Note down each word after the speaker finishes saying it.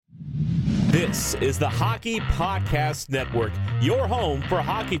This is the Hockey Podcast Network, your home for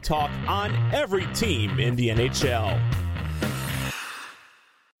hockey talk on every team in the NHL.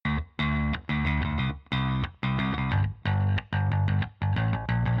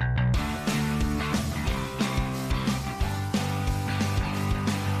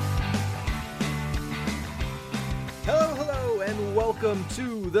 Hello, and welcome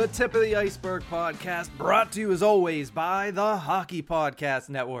to the Tip of the Iceberg podcast, brought to you as always by the Hockey Podcast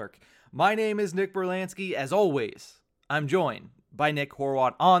Network. My name is Nick Berlansky. As always, I'm joined by Nick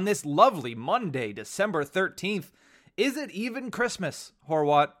Horwat on this lovely Monday, December 13th. Is it even Christmas,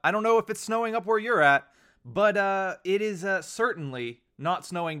 Horwat? I don't know if it's snowing up where you're at, but it is certainly not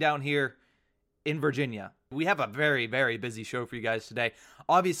snowing down here in Virginia. We have a very, very busy show for you guys today.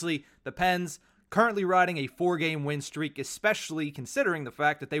 Obviously, the Pens currently riding a 4-game win streak, especially considering the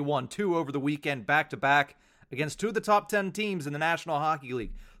fact that they won 2 over the weekend back-to-back against 2 of the top 10 teams in the National Hockey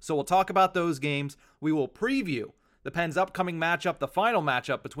League. So we'll talk about those games. We will preview the Pens' upcoming matchup, the final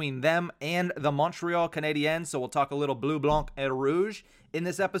matchup between them and the Montreal Canadiens. So we'll talk a little Bleu, Blanc, et Rouge in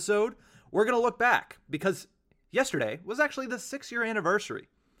this episode. We're going to look back because yesterday was actually the 6-year anniversary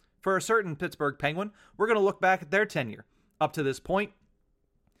for a certain Pittsburgh Penguin. We're going to look back at their tenure up to this point.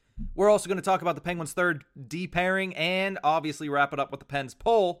 We're also going to talk about the Penguins' third D pairing and obviously wrap it up with the Pens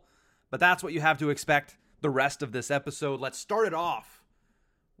poll. But that's what you have to expect the rest of this episode. Let's start it off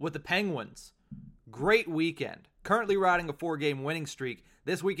with the Penguins. Great weekend. Currently riding a 4-game winning streak.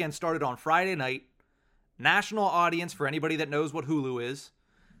 This weekend started on Friday night. National audience for anybody that knows what Hulu is.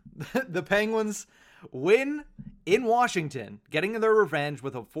 The Penguins win in Washington, getting their revenge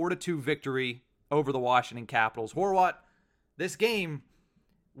with a 4-2 victory over the Washington Capitals. Horwat, this game,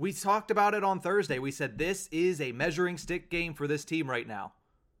 we talked about it on Thursday. We said this is a measuring stick game for this team right now.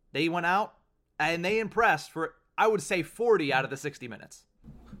 They went out and they impressed for, I would say, 40 out of the 60 minutes.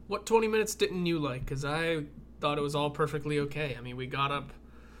 What 20 minutes didn't you like? Because I thought it was all perfectly okay. I mean, we got up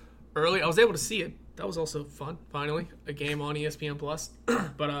early. I was able to see it. That was also fun, finally. A game on ESPN+.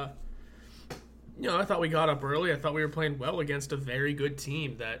 But, I thought we got up early. I thought we were playing well against a very good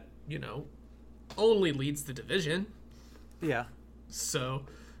team that, only leads the division. Yeah. So,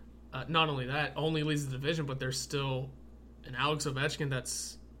 not only that, only leads the division, but there's still an Alex Ovechkin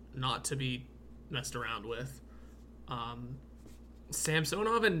that's not to be messed around with.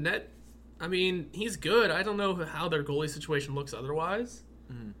 Samsonov and net, I mean, he's good. I don't know how their goalie situation looks otherwise.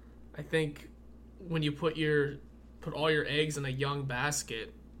 Mm-hmm. I think when you put all your eggs in a young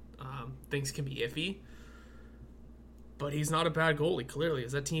basket, things can be iffy. But he's not a bad goalie, clearly,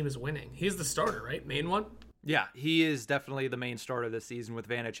 as that team is winning. He's the starter, right? Main one? Yeah, he is definitely the main starter this season with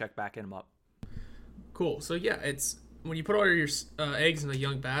Vanacek backing him up. Cool. So, yeah, it's when you put all your eggs in a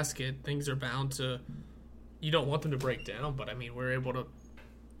young basket, things are bound to – you don't want them to break down, but, I mean, we're able to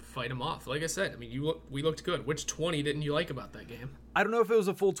fight them off. Like I said, I mean, we looked good. Which 20 didn't you like about that game? I don't know if it was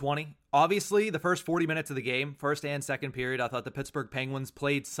a full 20. Obviously, the first 40 minutes of the game, first and second period, I thought the Pittsburgh Penguins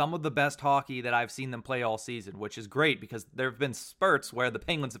played some of the best hockey that I've seen them play all season, which is great because there have been spurts where the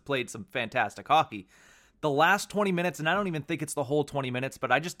Penguins have played some fantastic hockey. The last 20 minutes, and I don't even think it's the whole 20 minutes,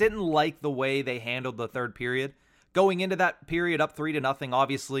 but I just didn't like the way they handled the third period. Going into that period up 3-0,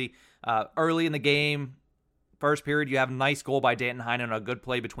 obviously, early in the game, first period, you have a nice goal by Danton Heinen, a good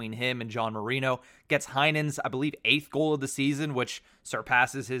play between him and John Marino. Gets Heinen's, I believe, 8th goal of the season, which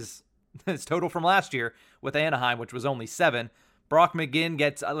surpasses his total from last year with Anaheim, which was only 7. Brock McGinn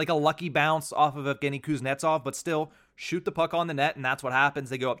gets like a lucky bounce off of Evgeny Kuznetsov, but still shoot the puck on the net, and that's what happens.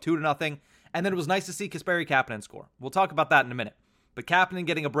 They go up 2-0. And then it was nice to see Kasperi Kapanen score. We'll talk about that in a minute. But Kapanen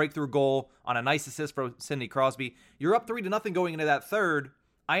getting a breakthrough goal on a nice assist from Sidney Crosby. You're up 3-0 going into that third.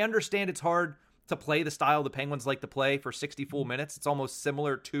 I understand it's hard to play the style the Penguins like to play for 60 full minutes. It's almost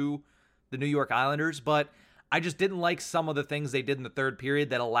similar to the New York Islanders, but I just didn't like some of the things they did in the third period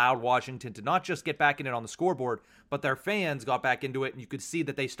that allowed Washington to not just get back in it on the scoreboard, but their fans got back into it, and you could see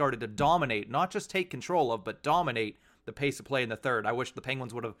that they started to dominate, not just take control of, but dominate the pace of play in the third. I wish the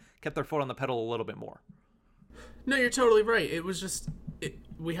Penguins would have kept their foot on the pedal a little bit more. No, you're totally right. It was just,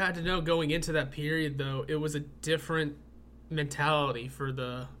 we had to know going into that period, though, it was a different mentality for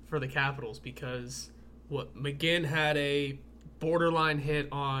the Capitals because McGinn had a borderline hit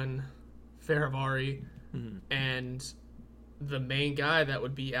on Fehérváry, and the main guy that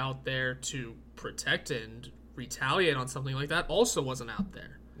would be out there to protect and retaliate on something like that also wasn't out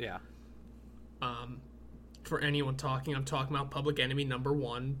there. Yeah. For anyone talking, I'm talking about public enemy number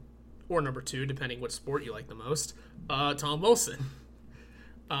 1 or number 2, depending what sport you like the most, Tom Wilson.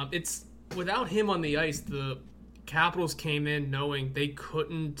 It's without him on the ice, the Capitals came in knowing they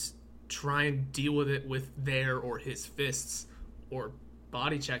couldn't try and deal with it with their or his fists or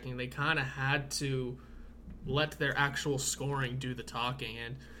body checking. They kind of had to let their actual scoring do the talking,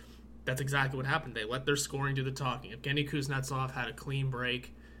 and that's exactly what happened. They let their scoring do the talking. Evgeny Kuznetsov had a clean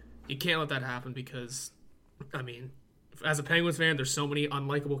break. You can't let that happen because, I mean, as a Penguins fan, there's so many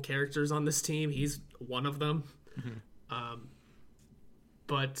unlikable characters on this team. He's one of them. Mm-hmm.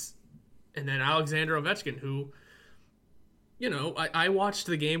 And then Alexander Ovechkin, who, you know, I watched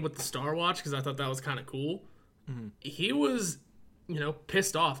the game with the Star Watch because I thought that was kind of cool. Mm-hmm. He was,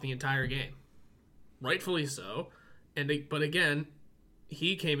 pissed off the entire game. Rightfully so. But again,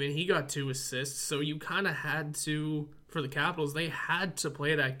 he came in, he got 2 assists, so you kind of had to, for the Capitals, they had to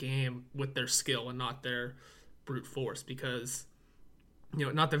play that game with their skill and not their brute force because,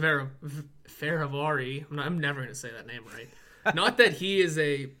 not the Fehérváry, I'm never going to say that name right. Not that he is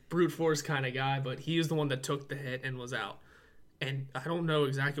a brute force kind of guy, but he is the one that took the hit and was out. And I don't know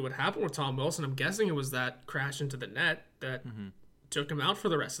exactly what happened with Tom Wilson. I'm guessing it was that crash into the net that took him out for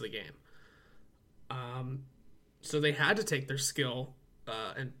the rest of the game. So they had to take their skill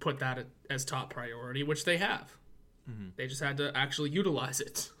and put that as top priority, which they have. Mm-hmm. They just had to actually utilize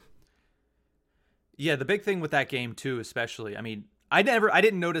it. Yeah, the big thing with that game too, especially, I mean, I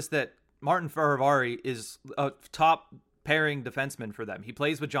didn't notice that Martin Fehérváry is a top pairing defenseman for them. He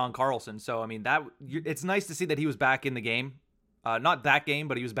plays with John Carlson, so I mean it's nice to see that he was back in the game. Not that game,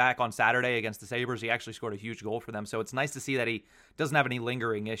 but he was back on Saturday against the Sabres. He actually scored a huge goal for them, so it's nice to see that he doesn't have any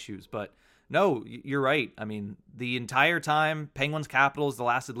lingering issues. But no, you're right. I mean, the entire time, Penguins Capitals, the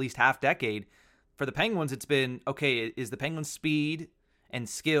last at least half decade, for the Penguins, it's been, okay, is the Penguins' speed and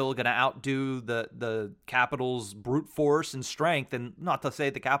skill going to outdo the Capitals' brute force and strength? And not to say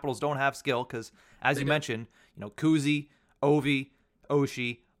the Capitals don't have skill, because as you mentioned, Kuzi, Ovi,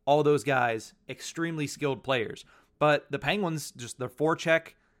 Oshie, all those guys, extremely skilled players. But the Penguins, just their forecheck,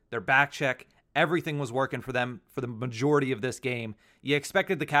 their back check, everything was working for them for the majority of this game. You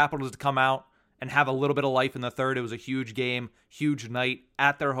expected the Capitals to come out and have a little bit of life in the third. It was a huge game, huge night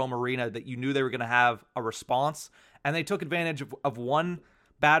at their home arena that you knew they were going to have a response. And they took advantage of one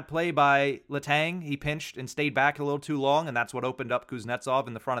bad play by Letang. He pinched and stayed back a little too long, and that's what opened up Kuznetsov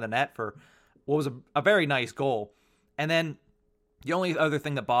in the front of the net for what was a very nice goal. And then the only other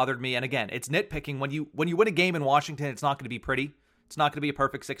thing that bothered me, and again, it's nitpicking. When you win a game in Washington, it's not going to be pretty. It's not going to be a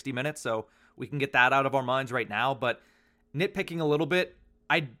perfect 60 minutes, so we can get that out of our minds right now. But nitpicking a little bit,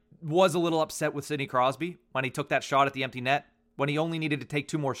 I was a little upset with Sidney Crosby when he took that shot at the empty net, when he only needed to take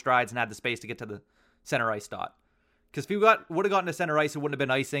 2 more strides and had the space to get to the center ice dot. Because if he would have gotten to center ice, it wouldn't have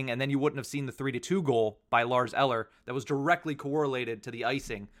been icing, and then you wouldn't have seen the 3-2 goal by Lars Eller that was directly correlated to the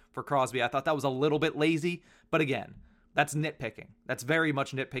icing for Crosby. I thought that was a little bit lazy, but again, that's nitpicking. That's very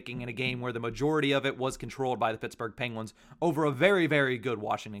much nitpicking in a game where the majority of it was controlled by the Pittsburgh Penguins over a very, very good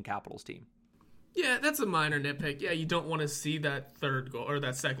Washington Capitals team. Yeah, that's a minor nitpick. Yeah, you don't want to see that third goal or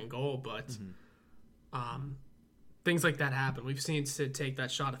that second goal, but things like that happen. We've seen Sid take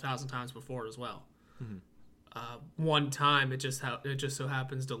that shot 1,000 times before as well. Mm-hmm. One time, it just so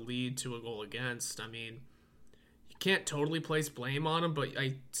happens to lead to a goal against. I mean, you can't totally place blame on him, but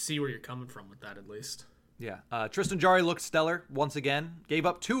I see where you're coming from with that at least. Yeah. Tristan Jarry looked stellar once again. Gave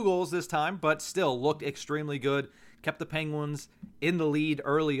up 2 goals this time, but still looked extremely good. Kept the Penguins in the lead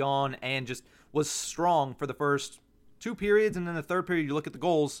early on and just was strong for the first 2 periods. And then the third period, you look at the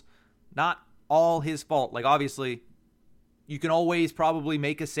goals, not all his fault. Like, obviously, you can always probably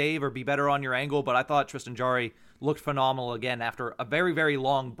make a save or be better on your angle, but I thought Tristan Jarry looked phenomenal again after a very, very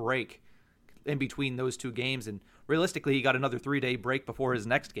long break in between those 2 games. And realistically, he got another 3-day break before his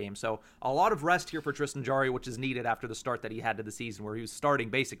next game. So a lot of rest here for Tristan Jarry, which is needed after the start that he had to the season where he was starting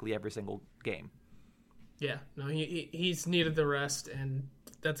basically every single game. Yeah, no, he's needed the rest, and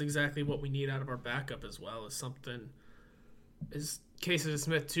that's exactly what we need out of our backup as well, is Casey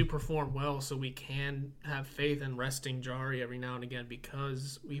Smith to perform well so we can have faith in resting Jarry every now and again,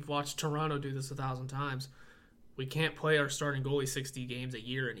 because we've watched Toronto do this 1,000 times. We can't play our starting goalie 60 games a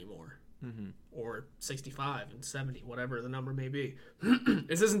year anymore. Mm-hmm. Or 65 and 70, whatever the number may be.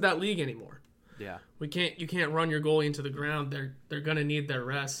 This isn't that league anymore. Yeah. You can't run your goalie into the ground. They're going to need their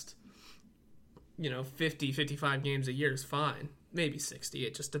rest. 50, 55 games a year is fine. Maybe 60.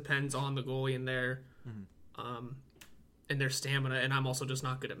 It just depends on the goalie and their stamina, and I'm also just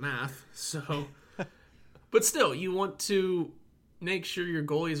not good at math. So but still, you want to make sure your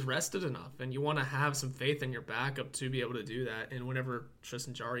goalie is rested enough, and you want to have some faith in your backup to be able to do that. And whenever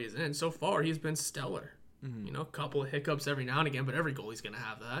Tristan Jarry is in, so far he's been stellar. Mm-hmm. A couple of hiccups every now and again, but every goalie's going to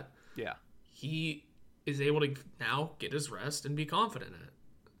have that. Yeah. He is able to now get his rest and be confident in it.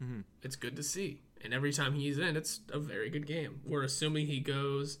 Mm-hmm. It's good to see. And every time he's in, it's a very good game. We're assuming he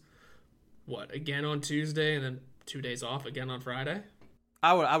goes, again on Tuesday and then 2 days off again on Friday?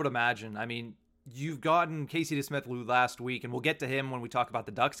 I would imagine. I mean, you've gotten Casey DeSmith last week, and we'll get to him when we talk about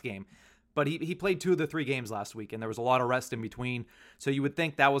the Ducks game. But he played 2 of the 3 games last week, and there was a lot of rest in between. So you would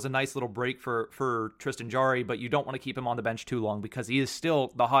think that was a nice little break for Tristan Jarry, but you don't want to keep him on the bench too long because he is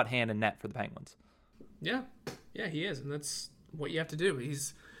still the hot hand in net for the Penguins. Yeah, he is, and that's what you have to do.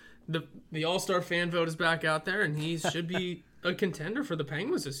 He's the All-Star fan vote is back out there, and he should be a contender for the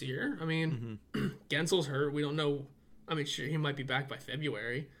Penguins this year. I mean, Gensel's hurt. We don't know. I mean, sure, he might be back by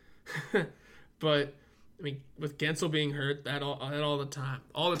February, but I mean, with Gensel being hurt, that all the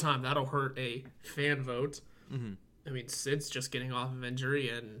time, that'll hurt a fan vote. Mm-hmm. I mean, Sid's just getting off of injury,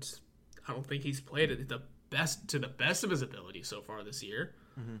 and I don't think he's played it to the best of his ability so far this year.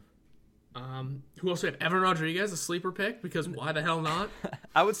 Mm-hmm. Who else? We have Evan Rodriguez, a sleeper pick, because why the hell not?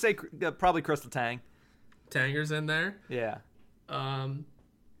 I would say probably Crystal Tang. Tanger's in there. Yeah.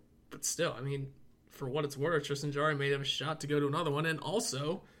 But still, I mean, for what it's worth, Tristan Jarry may have a shot to go to another one, and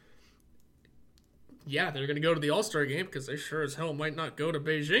also, yeah, they're going to go to the All-Star game because they sure as hell might not go to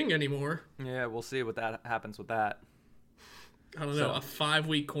Beijing anymore. Yeah, we'll see what that happens with that. I don't know. A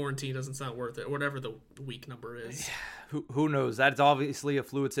 5-week quarantine doesn't sound worth it. Whatever the week number is. Who knows? That's obviously a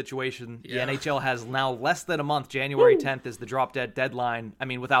fluid situation. Yeah. The NHL has now less than a month. January 10th is the drop-dead deadline. I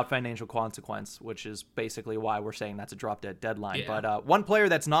mean, without financial consequence, which is basically why we're saying that's a drop-dead deadline. Yeah. But one player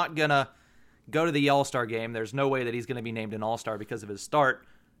that's not going to go to the All-Star game, there's no way that he's going to be named an All-Star because of his start,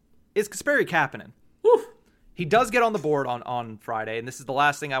 is Kasperi Kapanen. Woo! He does get on the board on Friday, and this is the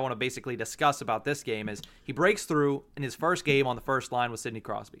last thing I want to basically discuss about this game is he breaks through in his first game on the first line with Sidney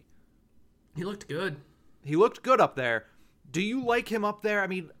Crosby. He looked good. He looked good up there. Do you like him up there? I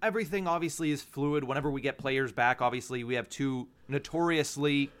mean, everything obviously is fluid. Whenever we get players back, obviously we have 2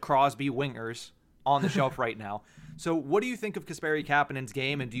 notoriously Crosby wingers on the shelf right now. So what do you think of Kasperi Kapanen's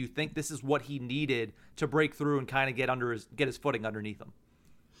game, and do you think this is what he needed to break through and kind of get his footing underneath him?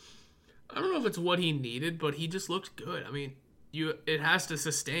 I don't know if it's what he needed, but he just looked good. I mean, it has to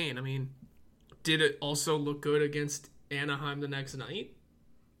sustain. I mean, did it also look good against Anaheim the next night?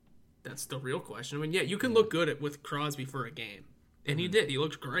 That's the real question. I mean, yeah, you can look good with Crosby for a game. And he did. He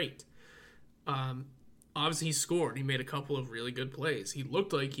looked great. Obviously, he scored. He made a couple of really good plays. He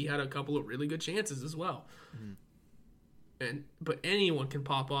looked like he had a couple of really good chances as well. Mm-hmm. But anyone can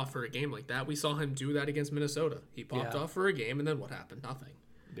pop off for a game like that. We saw him do that against Minnesota. He popped off for a game, and then what happened? Nothing.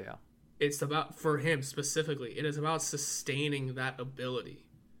 Yeah. It's about, for him specifically, it is about sustaining that ability.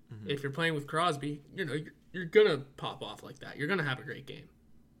 Mm-hmm. If you're playing with Crosby, you're going to pop off like that. You're going to have a great game.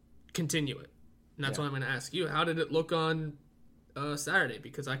 Continue it. And that's why I'm going to ask you, how did it look on Saturday?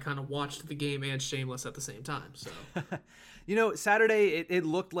 Because I kind of watched the game and Shameless at the same time. So, Saturday, it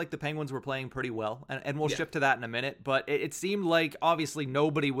looked like the Penguins were playing pretty well, and we'll shift to that in a minute, but it seemed like, obviously,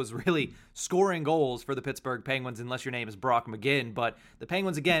 nobody was really scoring goals for the Pittsburgh Penguins unless your name is Brock McGinn, but the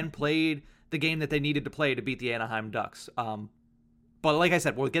Penguins, again, played the game that they needed to play to beat the Anaheim Ducks. But like I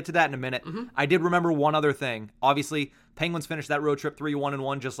said, we'll get to that in a minute. Mm-hmm. I did remember one other thing. Obviously, Penguins finished that road trip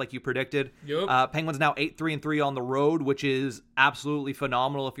 3-1-1, just like you predicted. Yep. Penguins now 8-3-3 on the road, which is absolutely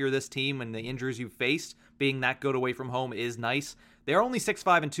phenomenal if you're this team, and the injuries you've faced, being that good away from home is nice. They're only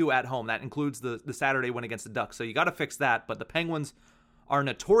 6-5-2 at home. That includes the Saturday win against the Ducks, so you got to fix that. But the Penguins are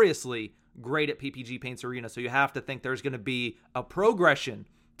notoriously great at PPG Paints Arena, so you have to think there's going to be a progression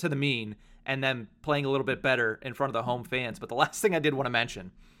to the mean, and then playing a little bit better in front of the home fans. But the last thing I did want to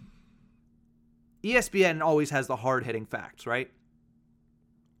mention, ESPN always has the hard-hitting facts, right?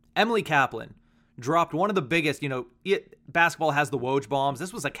 Emily Kaplan dropped one of the biggest, basketball has the Woj bombs.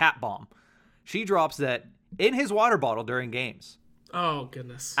 This was a Cap bomb. She drops that in his water bottle during games. Oh,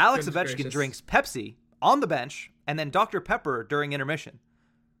 goodness. Alex Ovechkin drinks Pepsi on the bench and then Dr. Pepper during intermission.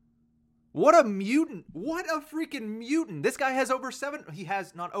 What a mutant. What a freaking mutant. This guy has he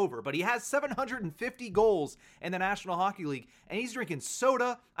has 750 goals in the National Hockey League, and he's drinking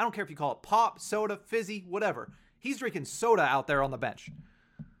soda. I don't care if you call it pop, soda, fizzy, whatever. He's drinking soda out there on the bench.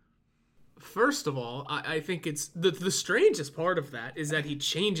 First of all, I think it's the strangest part of that is that he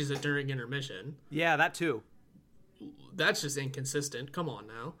changes it during intermission. Yeah, that too. That's just inconsistent. Come on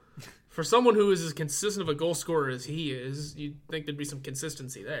now. For someone who is as consistent of a goal scorer as he is, you'd think there'd be some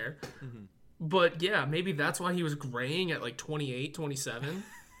consistency there. Mm-hmm. But yeah, maybe that's why he was graying at like 28, 27.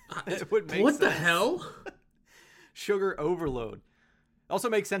 What sense. The hell? Sugar overload. Also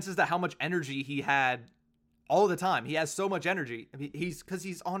makes sense as to how much energy he had all the time. He has so much energy. I mean, he's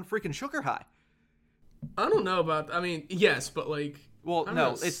on freaking sugar high. I don't know about. I mean, yes, but like. Well,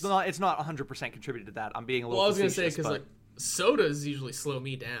 no, it's not 100% contributed to that. I'm being a little. Well, I was gonna say because like sodas usually slow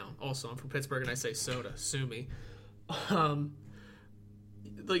me down. Also, I'm from Pittsburgh and I say soda. Sue me.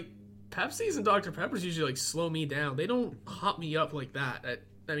 Like Pepsis and Dr. Peppers usually like slow me down. They don't hop me up like that.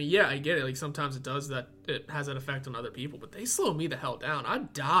 I mean, yeah, I get it. Like sometimes it does that. It has that effect on other people, but they slow me the hell down.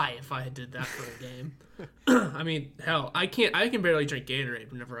 I'd die if I did that for a game. I mean, hell, I can barely drink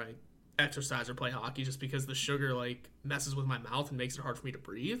Gatorade whenever I exercise or play hockey just because the sugar like messes with my mouth and makes it hard for me to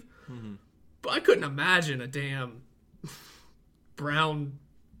breathe. Mm-hmm. But I couldn't imagine a damn brown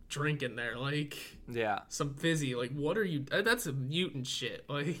drink in there, like some fizzy. Like, what are you? That's a mutant shit.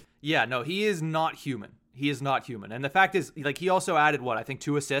 Like, yeah, no, he is not human. He is not human. And the fact is, like, he also added,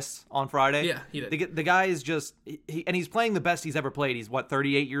 2 assists on Friday? Yeah, he did. The guy is just, and he's playing the best he's ever played. He's,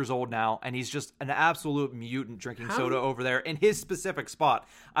 38 years old now, and he's just an absolute mutant drinking soda over there in his specific spot.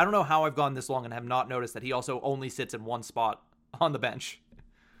 I don't know how I've gone this long and have not noticed that he also only sits in one spot on the bench.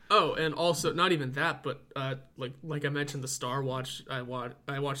 Oh, and also, not even that, but like I mentioned, the Star Watch, I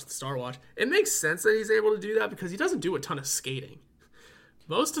watched the Star Watch. It makes sense that he's able to do that because he doesn't do a ton of skating.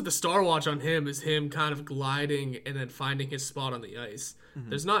 Most of the Star Watch on him is him kind of gliding and then finding his spot on the ice. Mm-hmm.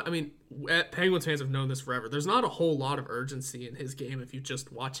 There's not, I mean, Penguins fans have known this forever. There's not a whole lot of urgency in his game if you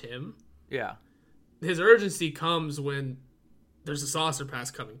just watch him. Yeah. His urgency comes when there's a saucer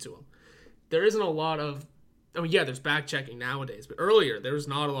pass coming to him. There isn't a lot of, I mean, yeah, there's back checking nowadays, but earlier there was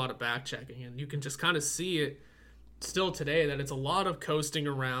not a lot of back checking, and you can just kind of see it still today that it's a lot of coasting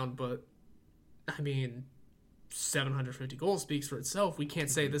around, but I mean, 750 goals speaks for itself. We can't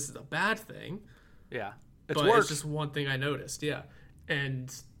say this is a bad thing. Yeah. It's just one thing I noticed, yeah.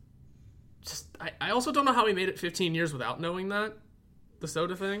 And just I also don't know how he made it 15 years without knowing that, the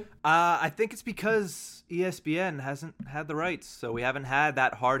soda thing. I think it's because ESPN hasn't had the rights, so we haven't had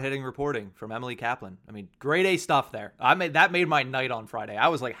that hard-hitting reporting from Emily Kaplan. I mean, grade A stuff there. That made my night on Friday. I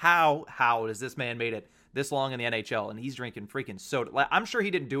was like, how does this man made it this long in the NHL, and he's drinking freaking soda? Like, I'm sure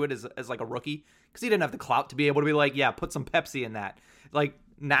he didn't do it as like a rookie, because he didn't have the clout to be able to be like, yeah, put some Pepsi in that. Like,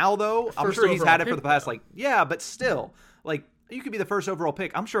 now, though, I'm sure he's had it for the past, but still, like, you could be the first overall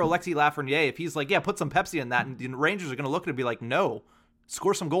pick. I'm sure Alexis Lafreniere, if he's like, yeah, put some Pepsi in that, and the Rangers are going to look at it and be like, no,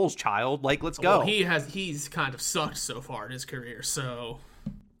 score some goals, child. Like, let's go. Well, he's kind of sucked so far in his career, so...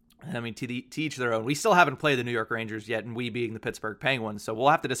 I mean, to each their own. We still haven't played the New York Rangers yet, and we being the Pittsburgh Penguins, so we'll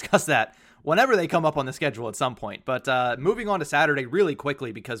have to discuss that whenever they come up on the schedule at some point. But moving on to Saturday really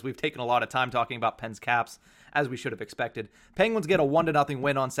quickly, because we've taken a lot of time talking about Pens Caps, as we should have expected. Penguins get a 1-0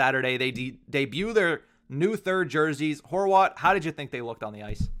 win on Saturday. They debut their new third jerseys. Horwat, how did you think they looked on the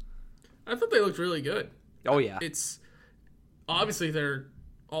ice? I thought they looked really good. Oh, yeah. It's obviously they're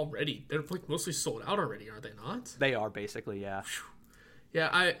like mostly sold out already, are they not? They are, basically, yeah.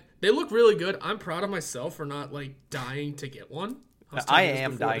 Yeah, they look really good. I'm proud of myself for not like dying to get one. I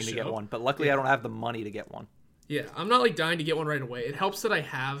am dying to get one, but luckily I don't have the money to get one. Yeah, I'm not like dying to get one right away. It helps that I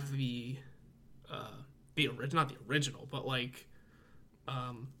have the not the original, but like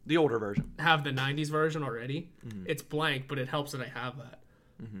the older version. Have the 90s version already. Mm-hmm. It's blank, but it helps that I have that.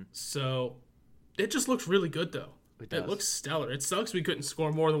 Mm-hmm. So it just looks really good though. It looks stellar. It sucks we couldn't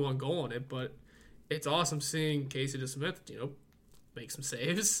score more than one goal on it, but it's awesome seeing Casey DeSmith, make some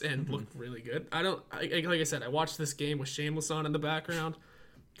saves and look really good. Like I said, I watched this game with Shameless on in the background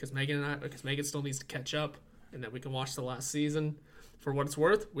because Megan still needs to catch up, and then we can watch the last season. For what it's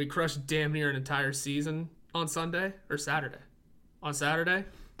worth, we crushed damn near an entire season on Saturday. On Saturday,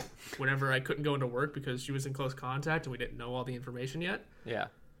 whenever I couldn't go into work because she was in close contact and we didn't know all the information yet. Yeah.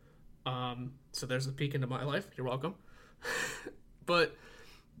 So there's a peek into my life. You're welcome. But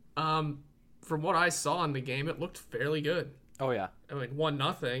from what I saw in the game, it looked fairly good. Oh, yeah. I mean,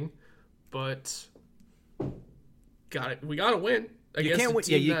 1-0, but we got to win.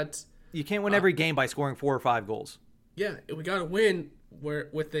 You can't win every game by scoring 4 or 5 goals. Yeah, we got to win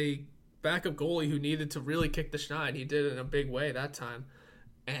with a backup goalie who needed to really kick the shine. He did it in a big way that time.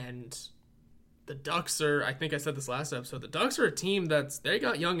 And the Ducks are, I think I said this last episode, the Ducks are a team they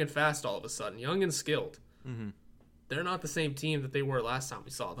got young and fast all of a sudden, young and skilled. Mm-hmm. They're not the same team that they were last time we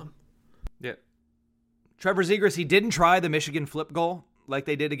saw them. Yeah. Trevor Zegras, he didn't try the Michigan flip goal like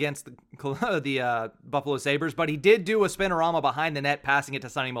they did against the Buffalo Sabres, but he did do a spinorama behind the net, passing it to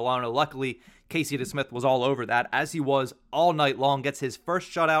Sonny Milano. Luckily, Casey DeSmith was all over that, as he was all night long. Gets his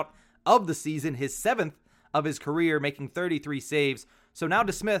first shutout of the season, his 7th of his career, making 33 saves. So now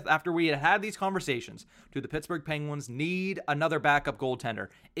DeSmith, after we had these conversations, do the Pittsburgh Penguins need another backup goaltender?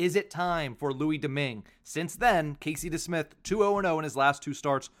 Is it time for Louis Domingue? Since then, Casey DeSmith, 2-0-0 in his last 2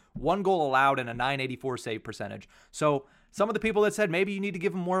 starts, 1 goal allowed and a .984 save percentage. So some of the people that said maybe you need to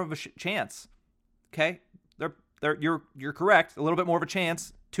give him more of a chance, okay, you're correct. A little bit more of a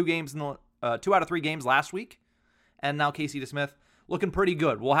chance. 2 out of 3 games last week, and now Casey DeSmith looking pretty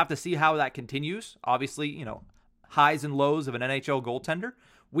good. We'll have to see how that continues. Obviously, highs and lows of an NHL goaltender.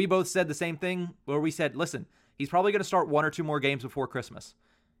 we both said the same thing where we said, listen, he's probably going to start 1 or 2 more games before Christmas.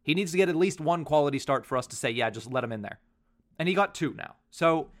 He needs to get at least 1 quality start for us to say, yeah, just let him in there. And he got 2 now.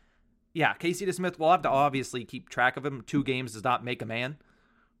 So, yeah, Casey DeSmith, we'll have to obviously keep track of him. 2 games does not make a man.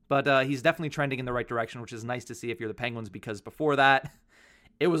 But he's definitely trending in the right direction, which is nice to see if you're the Penguins, because before that,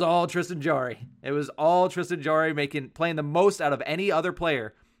 it was all Tristan Jarry. It was all Tristan Jarry playing the most out of any other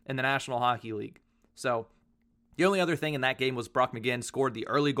player in the National Hockey League. So, the only other thing in that game was Brock McGinn scored the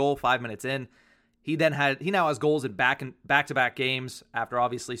early goal 5 minutes in. He now has goals in back-to-back games after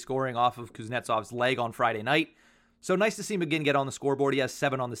obviously scoring off of Kuznetsov's leg on Friday night. So nice to see McGinn get on the scoreboard. He has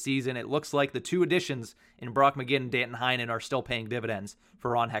 7 on the season. It looks like the 2 additions in Brock McGinn and Danton Heinen are still paying dividends for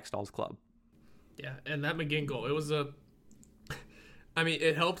Ron Hextall's club. Yeah, and that McGinn goal, it was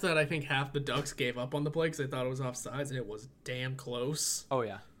it helped that I think half the Ducks gave up on the play because they thought it was offsides, and it was damn close. Oh,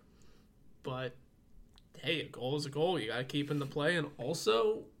 yeah. But, hey, a goal is a goal. You got to keep in the play. And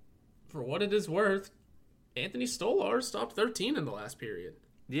also, for what it is worth, Anthony Stolar stopped 13 in the last period.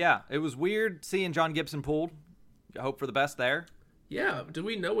 Yeah, it was weird seeing John Gibson pulled. I hope for the best there. Yeah, do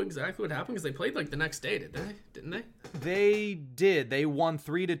we know exactly what happened? Because they played the next day, didn't they? They did. They won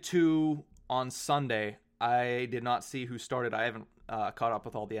 3-2 on Sunday. I did not see who started. I haven't caught up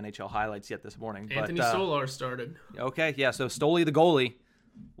with all the NHL highlights yet this morning. Anthony Stolar started. Okay, yeah, so Stoli the goalie.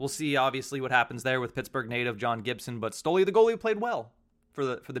 We'll see, obviously, what happens there with Pittsburgh native John Gibson. But Stoli the goalie played well for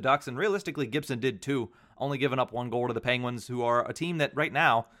the Ducks, and realistically, Gibson did too, only giving up 1 goal to the Penguins, who are a team that right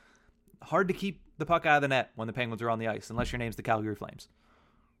now, hard to keep the puck out of the net when the Penguins are on the ice, unless your name's the Calgary Flames.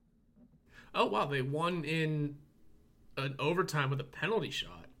 Oh, wow, they won in an overtime with a penalty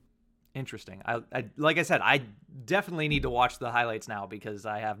shot. Interesting. I like I said, I definitely need to watch the highlights now because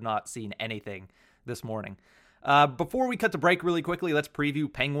I have not seen anything this morning. Before we cut to break really quickly, let's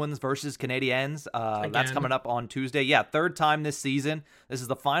preview Penguins versus Canadiens. That's coming up on Tuesday. Yeah, 3rd time this season. This is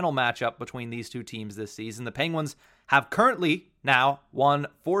the final matchup between these 2 teams this season. The Penguins have currently now won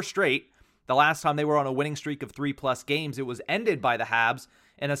 4 straight. The last time they were on a winning streak of 3+ games, it was ended by the Habs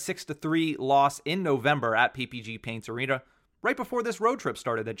in a 6-3 loss in November at PPG Paints Arena, right before this road trip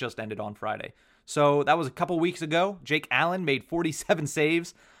started that just ended on Friday. So that was a couple weeks ago. Jake Allen made 47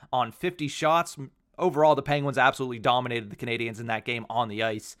 saves on 50 shots. Overall, the Penguins absolutely dominated the Canadiens in that game on the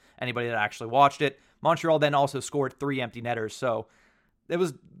ice. Anybody that actually watched it. Montreal then also scored 3 empty netters. So it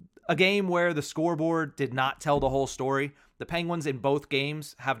was a game where the scoreboard did not tell the whole story. The Penguins in both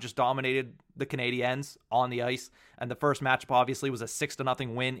games have just dominated the Canadiens on the ice. And the first matchup obviously was a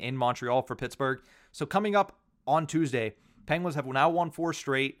 6-0 win in Montreal for Pittsburgh. So coming up on Tuesday, Penguins have now won 4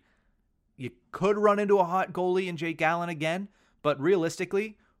 straight. You could run into a hot goalie in Jake Allen again. But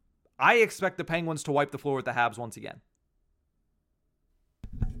realistically, I expect the Penguins to wipe the floor with the Habs once again.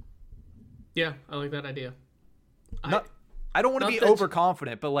 Yeah, I like that idea. I don't want to be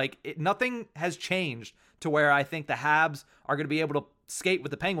overconfident, but nothing has changed to where I think the Habs are going to be able to skate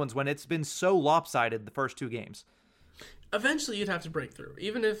with the Penguins when it's been so lopsided the first 2 games. Eventually, you'd have to break through,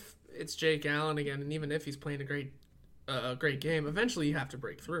 even if it's Jake Allen again, and even if he's playing a great game. Eventually, you have to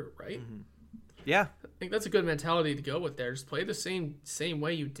break through, right? Mm-hmm. Yeah, I think that's a good mentality to go with there. Just play the same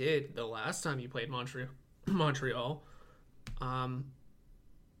way you did the last time you played Montreal, and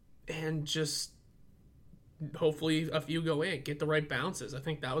just hopefully a few go in, get the right bounces. I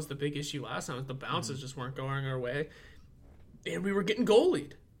think that was the big issue last time. The bounces just weren't going our way, and we were getting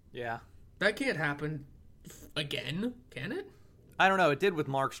goalied. Yeah, that can't happen again, can it? I don't know. It did with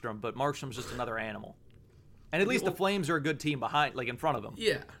Markstrom, but Markstrom's just another animal. And at least the Flames are a good team behind, in front of him.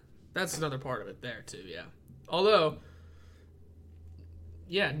 Yeah. That's another part of it there, too, yeah. Although,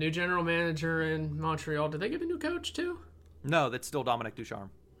 yeah, new general manager in Montreal. Did they get a new coach, too? No, that's still Dominic Ducharme.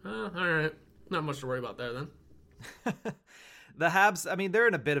 All right. Not much to worry about there, then. The Habs, they're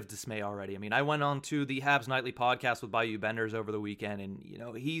in a bit of dismay already. I went on to the Habs Nightly podcast with Bayou Benders over the weekend, and,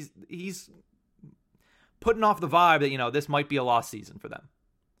 he's putting off the vibe that, this might be a lost season for them.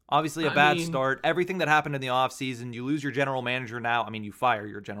 Obviously, a bad start. Everything that happened in the offseason, you lose your general manager now. You fire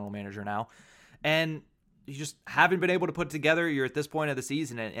your general manager now. And you just haven't been able to put together. You're at this point of the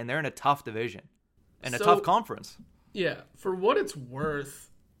season, and they're in a tough division and a tough conference. Yeah, for what it's worth,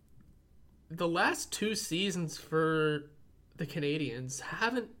 the last 2 seasons for the Canadiens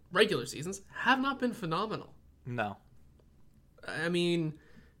regular seasons, have not been phenomenal. No. The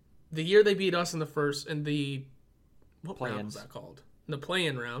year they beat us in what round was that called? The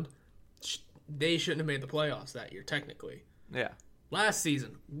play-in round, they shouldn't have made the playoffs that year, technically. Yeah. Last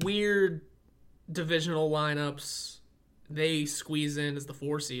season, weird divisional lineups. They squeeze in as the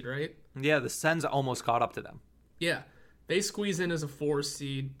 4 seed, right? Yeah, the Sens almost caught up to them. Yeah. They squeeze in as a 4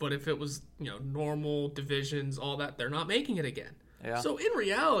 seed, but if it was, normal divisions, all that, they're not making it again. Yeah. So in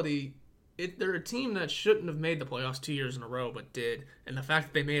reality, they're a team that shouldn't have made the playoffs 2 years in a row, but did. And the fact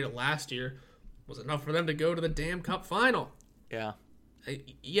that they made it last year was enough for them to go to the damn Cup final. Yeah.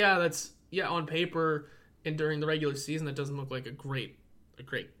 On paper and during the regular season, that doesn't look like a great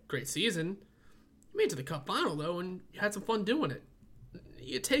season. You made it to the Cup final though, and you had some fun doing it.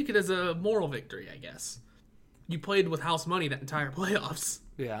 You take it as a moral victory, I guess. You played with house money that entire playoffs.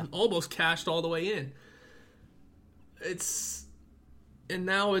 Yeah. And almost cashed all the way in.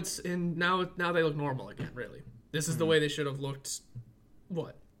 Now they look normal again, really. This is the way they should have looked,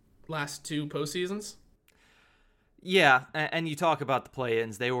 last 2 postseasons? Yeah, and you talk about the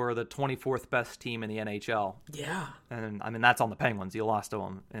play-ins. They were the 24th best team in the NHL. Yeah. And, I mean, that's on the Penguins. You lost to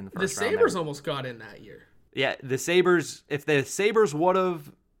them in the first round. The Sabres almost got in that year. Yeah, the Sabres, if the Sabres would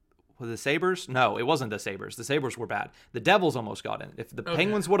have... Was the Sabres? No, it wasn't the Sabres. The Sabres were bad. The Devils almost got in. If the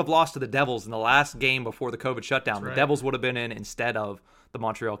Penguins would have lost to the Devils in the last game before the COVID shutdown, the Devils would have been in instead of the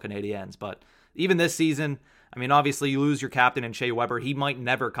Montreal Canadiens. But even this season, I mean, obviously you lose your captain in Shea Weber. He might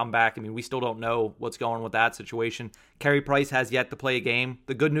never come back. I mean, we still don't know what's going on with that situation. Carey Price has yet to play a game.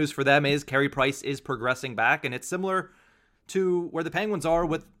 The good news for them is Carey Price is progressing back, and it's similar to where the Penguins are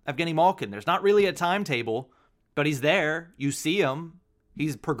with Evgeny Malkin. There's not really a timetable, but he's there. You see him.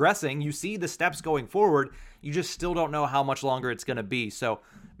 He's progressing. You see the steps going forward. You just still don't know how much longer it's going to be. So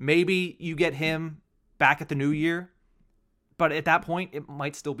maybe you get him back at the new year. But at that point, it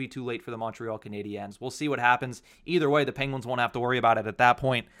might still be too late for the Montreal Canadiens. We'll see what happens. Either way, the Penguins won't have to worry about it at that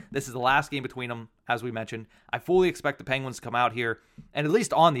point. This is the last game between them, as we mentioned. I fully expect the Penguins to come out here and at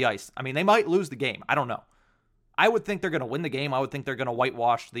least on the ice. I mean, they might lose the game. I don't know. I would think they're going to win the game. I would think they're going to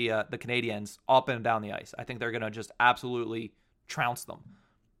whitewash the Canadiens up and down the ice. I think they're going to just absolutely trounce them.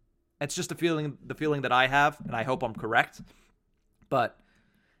 It's just the feeling that I have, and I hope I'm correct. But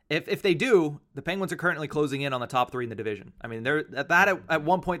if they do, the Penguins are currently closing in on the top 3 in the division. I mean, they're at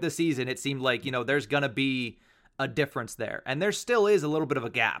one point this season, it seemed like, there's going to be a difference there. And there still is a little bit of a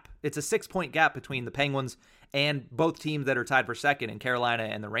gap. It's a 6-point gap between the Penguins and both teams that are tied for second in Carolina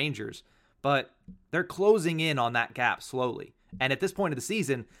and the Rangers. But they're closing in on that gap slowly. And at this point of the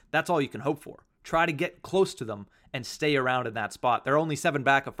season, that's all you can hope for. Try to get close to them and stay around in that spot. They're only 7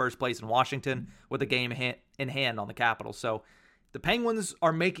 back of first place in Washington with a game in hand on the Capitals. So the Penguins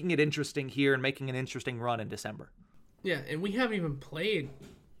are making it interesting here and making an interesting run in December. Yeah, and we haven't even played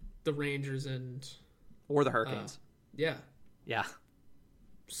the Rangers or the Hurricanes. Yeah.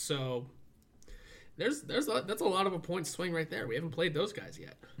 So that's a lot of a point swing right there. We haven't played those guys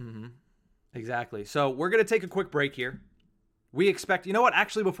yet. Mm-hmm. Exactly. So we're going to take a quick break here. We expect, you know what?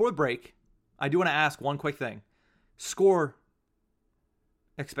 Actually, before the break, I do want to ask one quick thing. Score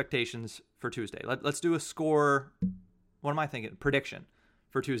expectations for Tuesday. Let's do a score. What am I thinking? Prediction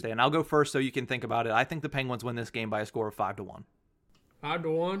for Tuesday. And I'll go first so you can think about it. I think the Penguins win this game by a score of 5-1.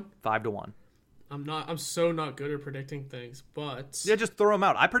 5-1? 5-1. I'm so not good at predicting things, but yeah, just throw them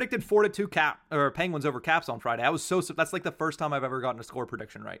out. I predicted 4-2 Penguins over Caps on Friday. That's like the first time I've ever gotten a score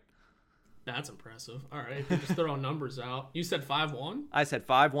prediction right. That's impressive. All right, just throw numbers out. You said 5-1? I said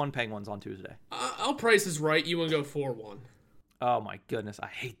 5-1 Penguins on Tuesday. I'll Price is right. You want to go 4-1. Oh my goodness, I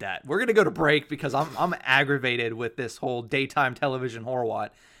hate that. We're gonna go to break because I'm aggravated with this whole daytime television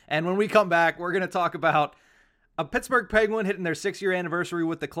horwat. And when we come back, we're gonna talk about a Pittsburgh Penguin hitting their 6-year anniversary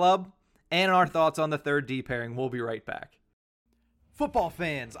with the club and our thoughts on the third D pairing. We'll be right back. Football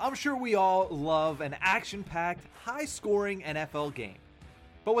fans, I'm sure we all love an action-packed, high-scoring NFL game.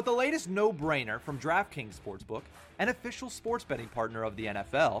 But with the latest no-brainer from DraftKings Sportsbook, an official sports betting partner of the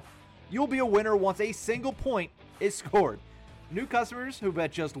NFL, you'll be a winner once a single point is scored. New customers who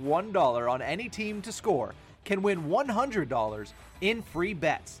bet just $1 on any team to score can win $100 in free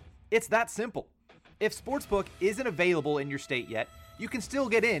bets. It's that simple. If Sportsbook isn't available in your state yet, you can still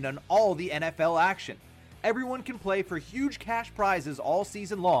get in on all the NFL action. Everyone can play for huge cash prizes all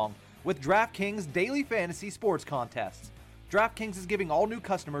season long with DraftKings daily fantasy sports contests. DraftKings is giving all new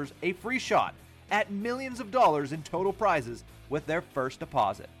customers a free shot at millions of dollars in total prizes with their first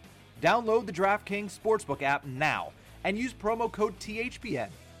deposit. Download the DraftKings Sportsbook app now and use promo code THPN.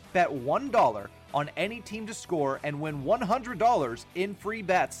 Bet $1 on any team to score and win $100 in free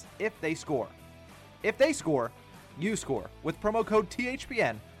bets if they score. If they score, you score with promo code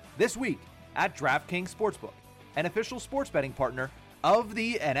THPN this week at DraftKings Sportsbook, an official sports betting partner of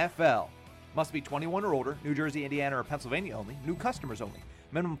the NFL. Must be 21 or older, New Jersey, Indiana, or Pennsylvania only, new customers only.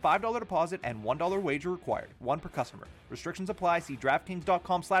 Minimum $5 deposit and $1 wager required, one per customer. Restrictions apply. See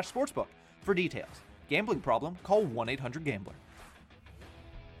DraftKings.com/sportsbook for details. Gambling problem? Call 1-800-GAMBLER.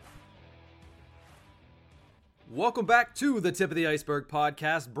 Welcome back to the Tip of the Iceberg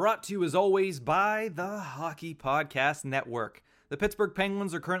podcast, brought to you as always by the Hockey Podcast Network. The Pittsburgh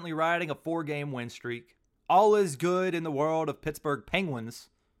Penguins are currently riding a 4-game win streak. All is good in the world of Pittsburgh Penguins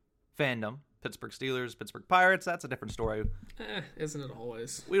fandom. Pittsburgh Steelers, Pittsburgh Pirates, that's a different story. Isn't it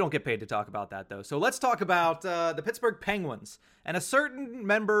always? We don't get paid to talk about that, though. So let's talk about the Pittsburgh Penguins. And a certain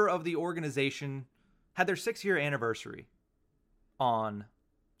member of the organization had their 6-year anniversary on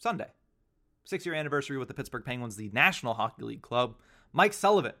Sunday. 6-year anniversary with the Pittsburgh Penguins, the National Hockey League club. Mike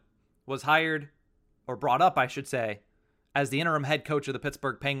Sullivan was hired, or brought up, I should say, as the interim head coach of the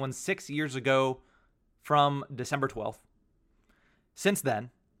Pittsburgh Penguins 6 years ago from December 12th. Since then,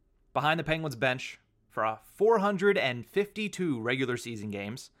 behind the Penguins bench for 452 regular season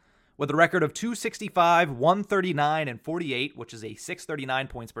games, with a record of 265, 139, and 48, which is a 639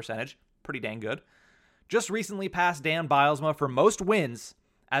 points percentage. Pretty dang good. Just recently passed Dan Bylsma for most wins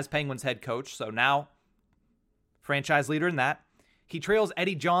as Penguins head coach, so now franchise leader in that. He trails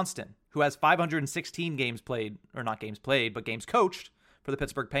Eddie Johnston, who has 516 games played, or not games played, but games coached for the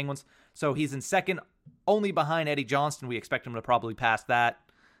Pittsburgh Penguins. So he's in second, only behind Eddie Johnston. We expect him to probably pass that.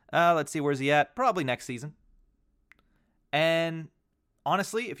 Let's see, where's he at? Probably next season. And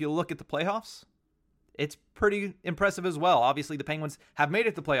honestly, if you look at the playoffs, it's pretty impressive as well. Obviously, the Penguins have made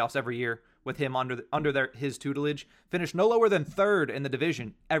it to the playoffs every year with him under his tutelage. Finished no lower than third in the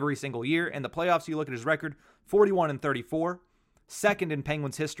division every single year. In the playoffs, you look at his record, 41-34. Second in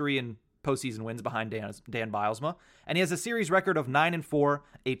Penguins history in postseason wins behind Dan Bylsma. And he has a series record of 9-4,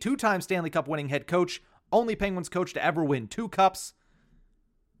 a 2-time Stanley Cup winning head coach, only Penguins coach to ever win 2 cups.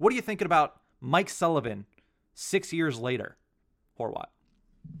 What are you thinking about Mike Sullivan 6 years later, Horwat?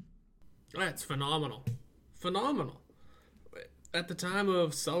 That's phenomenal. Phenomenal. At the time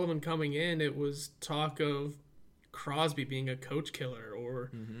of Sullivan coming in, it was talk of Crosby being a coach killer or,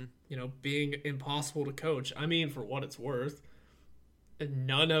 being impossible to coach. I mean, for what it's worth,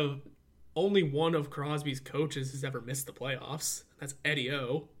 only one of Crosby's coaches has ever missed the playoffs. That's Eddie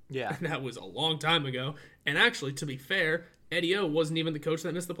O. Yeah. And that was a long time ago. And actually, to be fair, Eddie O wasn't even the coach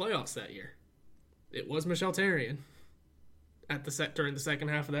that missed the playoffs that year. It was Michel Therrien during the second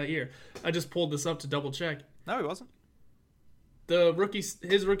half of that year. I just pulled this up to double check. No, he wasn't.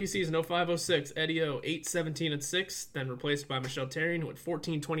 His rookie season, 05-06, Eddie O, 8-17-6, then replaced by Michel Therrien, who went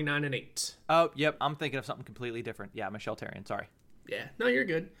 14-29-8. Oh, yep, I'm thinking of something completely different. Yeah, Michel Therrien, sorry. Yeah, no, you're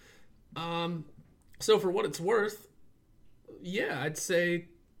good. So for what it's worth, yeah, I'd say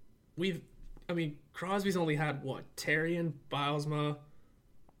Crosby's only had, Therrien, Bylsma.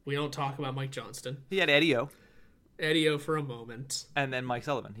 We don't talk about Mike Johnston. He had Eddie O for a moment. and then Mike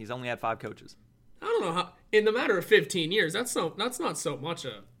Sullivan. He's only had 5 coaches. I don't know how, in the matter of 15 years, that's not so much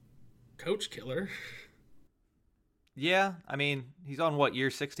a coach killer. Yeah, I mean, he's on year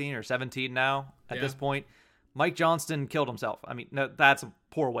 16 or 17 now at this point. Mike Johnston killed himself. I mean, no, that's a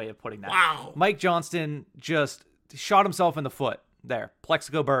poor way of putting that. Wow. Mike Johnston just shot himself in the foot there.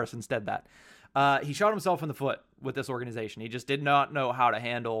 Plexico burst instead that. He shot himself in the foot with this organization. He just did not know how to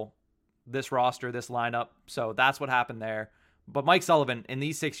handle this roster, this lineup. So that's what happened there. But Mike Sullivan, in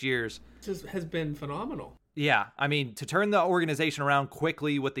these 6 years, just has been phenomenal. Yeah, I mean, to turn the organization around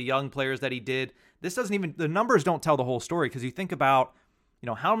quickly with the young players that he did, the numbers don't tell the whole story, because you think about,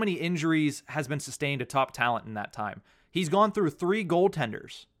 how many injuries has been sustained to top talent in that time. He's gone through 3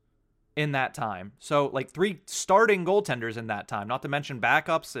 goaltenders in that time. So, 3 starting goaltenders in that time, not to mention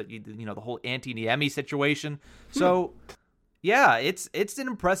backups, the whole Antti Niemi situation. So, yeah, it's an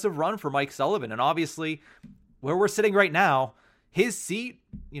impressive run for Mike Sullivan. And obviously, where we're sitting right now, his seat,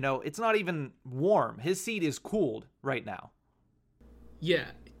 it's not even warm. His seat is cooled right now. Yeah.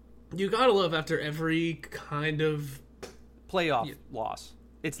 You gotta love after every kind of playoff loss.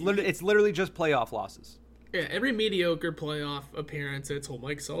 It's literally just playoff losses. Yeah, every mediocre playoff appearance, it's,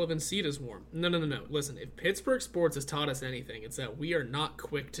 Mike Sullivan's seat is warm. No. Listen, if Pittsburgh sports has taught us anything, it's that we are not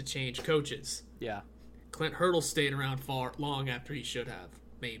quick to change coaches. Yeah. Clint Hurdle stayed around long after he should have.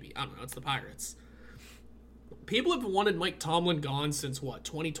 Maybe. I don't know. It's the Pirates. People have wanted Mike Tomlin gone since,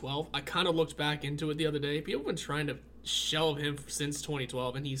 2012? I kind of looked back into it the other day. People have been trying to shelve him since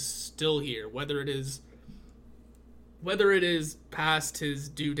 2012, and he's still here, whether it is past his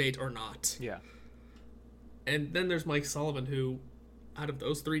due date or not. Yeah. And then there's Mike Sullivan, who, out of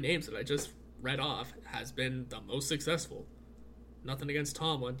those 3 names that I just read off, has been the most successful. Nothing against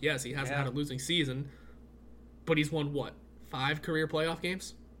Tomlin. Yes, he hasn't had a losing season, but he's won, 5 career playoff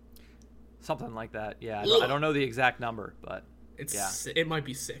games? Something like that, yeah. I don't know the exact number, but it might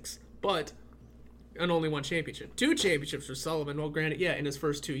be 6. But, and only 1 championship. 2 championships for Sullivan. Well, granted, in his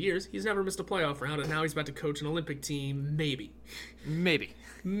first 2 years, he's never missed a playoff round, and now he's about to coach an Olympic team. Maybe.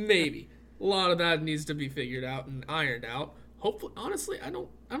 A lot of that needs to be figured out and ironed out. Hopefully, honestly, I don't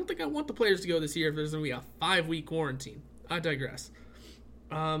think I want the players to go this year if there's going to be a 5-week quarantine. I digress.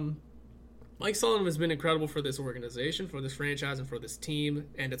 Mike Sullivan has been incredible for this organization, for this franchise, and for this team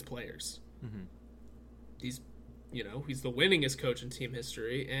and its players. Mm-hmm. He's the winningest coach in team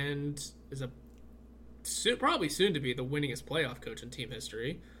history, and is probably soon to be the winningest playoff coach in team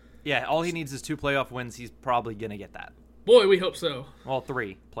history. Yeah, all he needs is 2 playoff wins. He's probably going to get that. Boy, we hope so. Well,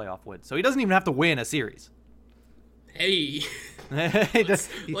 3 playoff wins. So he doesn't even have to win a series. Hey. let's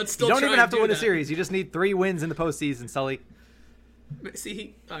still you don't even have to win a series. You just need 3 wins in the postseason, Sully.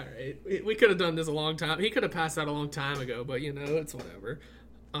 See, all right. We could have done this a long time. He could have passed out a long time ago, but, it's whatever.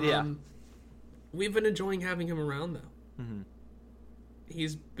 Yeah. We've been enjoying having him around, though. Mm-hmm.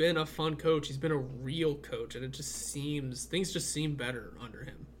 He's been a fun coach. He's been a real coach, and things just seem better under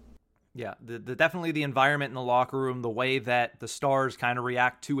him. Yeah, definitely the environment in the locker room, the way that the stars kind of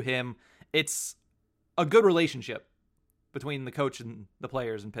react to him. It's a good relationship between the coach and the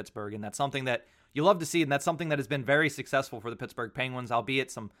players in Pittsburgh, and that's something that you love to see, and that's something that has been very successful for the Pittsburgh Penguins, albeit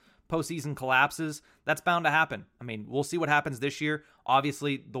some postseason collapses. That's bound to happen. I mean, we'll see what happens this year.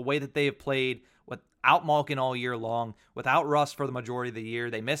 Obviously, the way that they have played without Malkin all year long, without Russ for the majority of the year,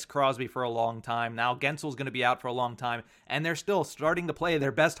 they missed Crosby for a long time. Now Gensel's going to be out for a long time, and they're still starting to play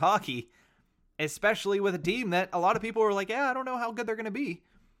their best hockey, especially with a team that a lot of people are like, I don't know how good they're going to be.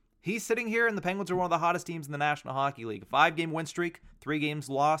 He's sitting here, and the Penguins are one of the hottest teams in the National Hockey League. 5-game win streak, 3 games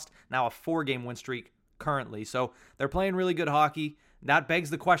lost, now a 4-game win streak currently. So they're playing really good hockey. That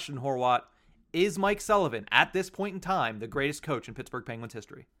begs the question, Horwat, is Mike Sullivan, at this point in time, the greatest coach in Pittsburgh Penguins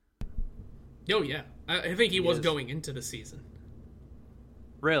history? Oh, yeah. I think he was going into the season.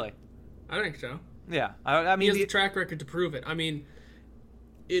 Really? I think so. Yeah. I mean, he has the track record to prove it. I mean,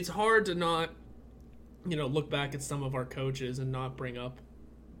 it's hard to not, look back at some of our coaches and not bring up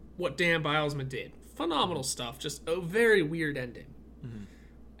what Dan Bilesman did. Phenomenal stuff. Just a very weird ending. Mm-hmm.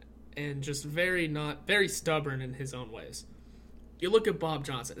 And just very stubborn in his own ways. You look at Bob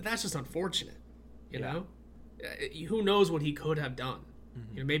Johnson. That's just unfortunate. You know? Who knows what he could have done?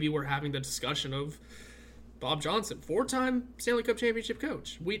 Mm-hmm. Maybe we're having the discussion of Bob Johnson, 4-time Stanley Cup championship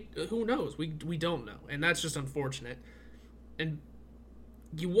coach. Who knows? We don't know. And that's just unfortunate. And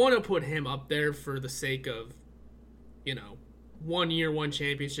you want to put him up there for the sake of, 1 year, 1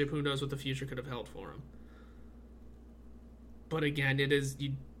 championship. Who knows what the future could have held for him? But again,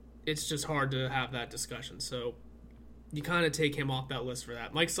 it's just hard to have that discussion. So you kind of take him off that list for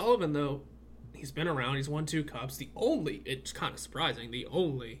that. Mike Sullivan, though, he's been around. He's won 2 cups. It's kind of surprising, the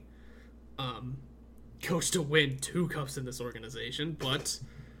only coach to win 2 cups in this organization. But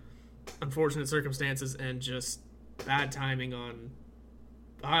unfortunate circumstances and just bad timing on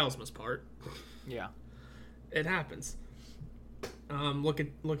Bilesman's part. Yeah. It happens.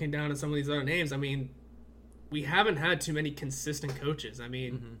 Looking down at some of these other names, I mean, we haven't had too many consistent coaches. I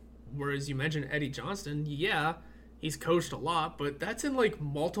mean, whereas you mentioned Eddie Johnston, he's coached a lot, but that's in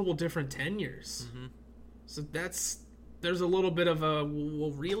multiple different tenures. Mm-hmm. So there's a little bit of a,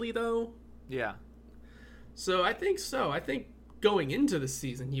 well, really though? Yeah. So I think so. I think going into the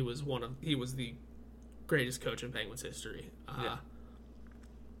season, he was the greatest coach in Penguins history.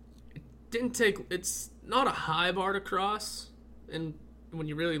 It's not a high bar to cross, and when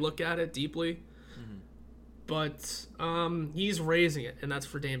you really look at it deeply, but he's raising it, and that's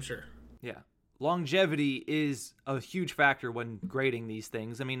for damn sure. Yeah. Longevity is a huge factor when grading these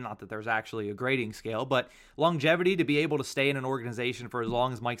things. I mean, not that there's actually a grading scale, but longevity, to be able to stay in an organization for as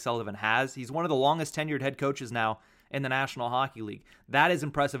long as Mike Sullivan has. He's one of the longest tenured head coaches now in the National Hockey League. That is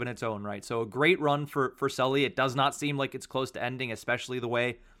impressive in its own right. So a great run for Sully. It does not seem like it's close to ending, especially the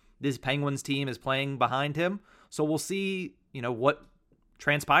way this Penguins team is playing behind him. So we'll see, what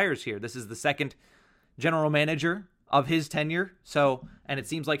transpires here. This is the second general manager of his tenure. And it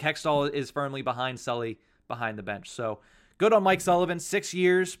seems like Hextall is firmly behind Sully behind the bench. So good on Mike Sullivan. 6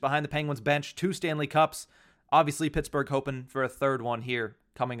 years behind the Penguins bench, 2 Stanley Cups. Obviously, Pittsburgh hoping for a third one here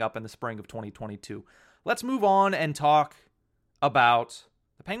coming up in the spring of 2022. Let's move on and talk about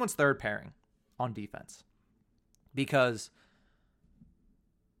the Penguins' third pairing on defense. Because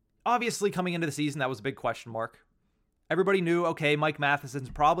obviously coming into the season, that was a big question mark. Everybody knew, okay, Mike Matheson's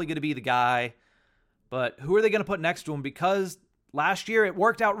probably going to be the guy. But who are they going to put next to him? Because last year it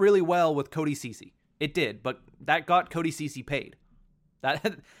worked out really well with Cody Ceci. It did, but that got Cody Ceci paid.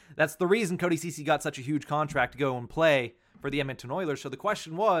 That's the reason Cody Ceci got such a huge contract to go and play for the Edmonton Oilers. So the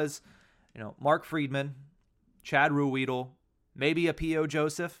question was, Mark Friedman, Chad Ruhwedel, maybe a P.O.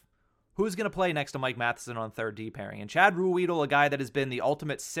 Joseph. Who's going to play next to Mike Matheson on third D pairing? And Chad Ruhwedel, a guy that has been the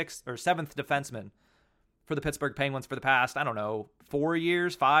ultimate 6th or 7th defenseman for the Pittsburgh Penguins for the past, 4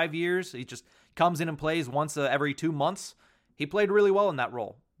 years, 5 years. He just comes in and plays once every 2 months. He played really well in that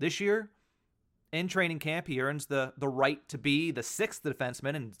role. This year, in training camp. He earns the right to be the sixth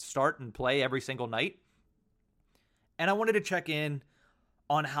defenseman and start and play every single night. And I wanted to check in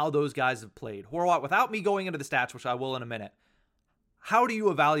on how those guys have played. Horwat, without me going into the stats, which I will in a minute, how do you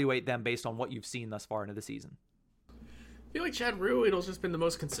evaluate them based on what you've seen thus far into the season? I feel like Chad Ruhwedel's just been the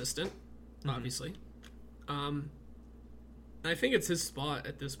most consistent, obviously. I think it's his spot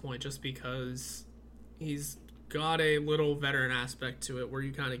at this point just because he's got a little veteran aspect to it where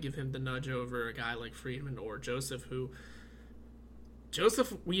you kind of give him the nudge over a guy like Friedman or Joseph,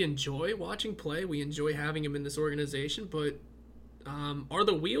 Joseph, we enjoy watching play. We enjoy having him in this organization, but are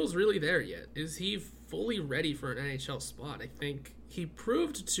the wheels really there yet? Is he fully ready for an NHL spot? I think he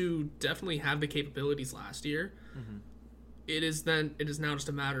proved to definitely have the capabilities last year. Mm-hmm. It is now just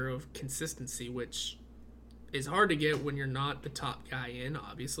a matter of consistency, which is hard to get when you're not the top guy in,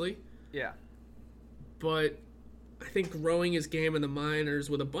 obviously. Yeah. But I think growing his game in the minors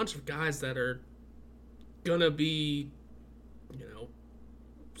with a bunch of guys that are gonna be,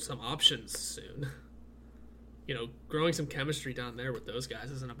 some options soon. Growing some chemistry down there with those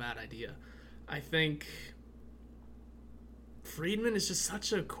guys isn't a bad idea. I think Friedman is just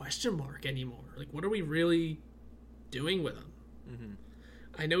such a question mark anymore. Like, what are we really doing with him? Mm-hmm.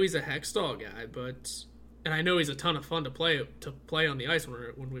 I know he's a Hextall guy, and I know he's a ton of fun to play on the ice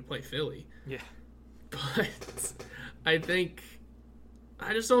when we play Philly. Yeah. But I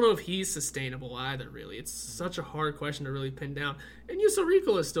just don't know if he's sustainable either, really. It's such a hard question to really pin down. And Juuso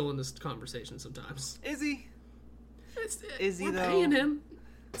Riikola is still in this conversation sometimes. Is he? Is he, though? We're paying him.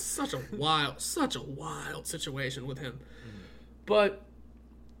 It's such a wild situation with him. But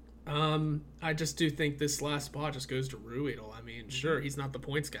I just do think this last spot just goes to Ruhwedel. I mean, sure, he's not the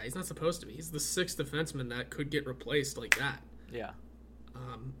points guy. He's not supposed to be. He's the sixth defenseman that could get replaced like that. Yeah.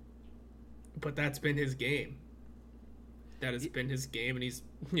 But that's been his game. That has been his game, and he's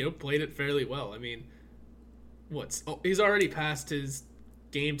played it fairly well. I mean, he's already passed his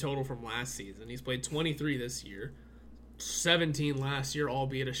game total from last season. He's played 23 this year, 17 last year,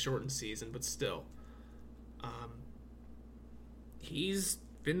 albeit a shortened season, but still. He's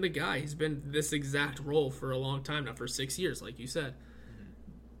been the guy. He's been this exact role for a long time now, for 6 years, like you said.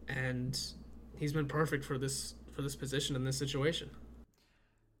 Mm-hmm. And he's been perfect for this position in this situation.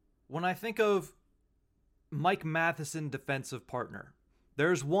 When I think of Mike Matheson defensive partner,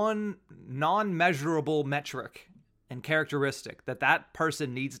 there's one non-measurable metric and characteristic that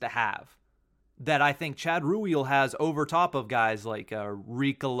person needs to have that I think Chad Ruhwedel has over top of guys like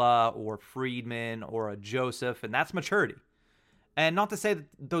Riikola or Friedman or a Joseph, and that's maturity. And not to say that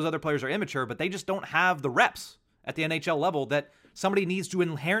those other players are immature, but they just don't have the reps at the NHL level that somebody needs to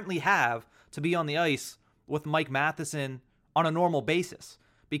inherently have to be on the ice with Mike Matheson on a normal basis.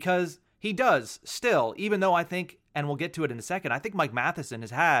 Because he does still, even though I think, and we'll get to it in a second, I think Mike Matheson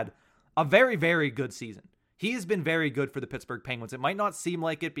has had a very, very good season. He has been very good for the Pittsburgh Penguins. It might not seem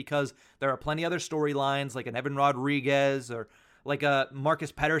like it because there are plenty other storylines like an Evan Rodriguez or like a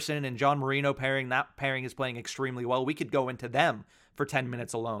Marcus Pettersson and John Marino pairing. That pairing is playing extremely well. We could go into them for 10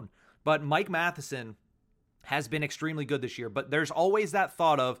 minutes alone. But Mike Matheson has been extremely good this year. But there's always that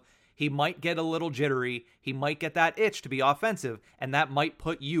thought of he might get a little jittery. He might get that itch to be offensive, and that might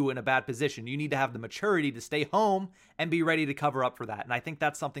put you in a bad position. You need to have the maturity to stay home and be ready to cover up for that. And I think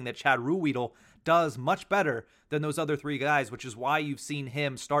that's something that Chad Ruhwedel does much better than those other three guys, which is why you've seen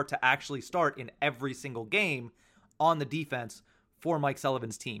him start in every single game on the defense for Mike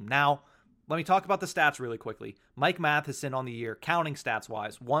Sullivan's team. Now, let me talk about the stats really quickly. Mike Matheson on the year, counting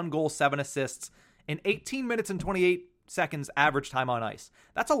stats-wise, 1 goal, 7 assists in 18 minutes and 28 seconds average time on ice.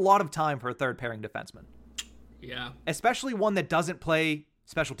 That's a lot of time for a third-pairing defenseman. Yeah. Especially one that doesn't play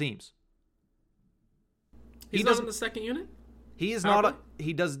special teams. He's not in the second unit? He is not.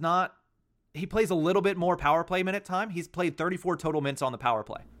 He does not. He plays a little bit more power play minute time. He's played 34 total minutes on the power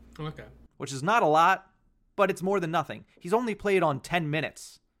play. Okay. Which is not a lot, but it's more than nothing. He's only played on 10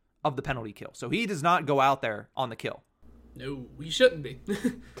 minutes of the penalty kill. So he does not go out there on the kill. No, he shouldn't be.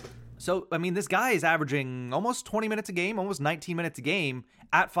 So, I mean, this guy is averaging almost 20 minutes a game, almost 19 minutes a game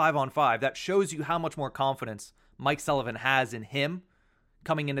at 5-on-5. That shows you how much more confidence Mike Sullivan has in him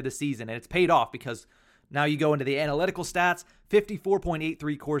coming into the season. And it's paid off because now you go into the analytical stats,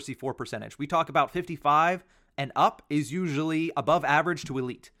 54.83 Corsi for percentage. We talk about 55 and up is usually above average to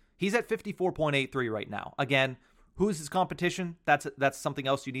elite. He's at 54.83 right now. Again, who's his competition? That's something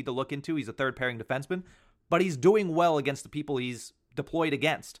else you need to look into. He's a third-pairing defenseman, but he's doing well against the people he's deployed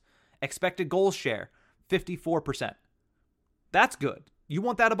against. Expected goals share, 54%. That's good. You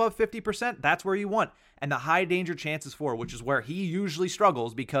want that above 50%? That's where you want. And the high danger chances for, which is where he usually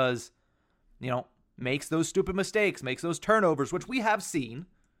struggles because, makes those stupid mistakes, makes those turnovers, which we have seen.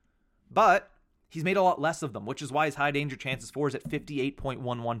 But He's made a lot less of them, which is why his high danger chances for is at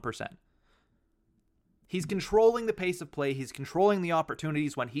 58.11%. He's controlling the pace of play. He's controlling the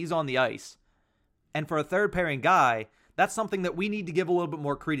opportunities when he's on the ice. And for a third pairing guy, that's something that we need to give a little bit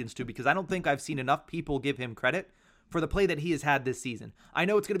more credence to, because I don't think I've seen enough people give him credit for the play that he has had this season. I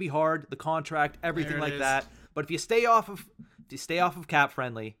know it's going to be hard, the contract, everything like that. But if you stay off of cap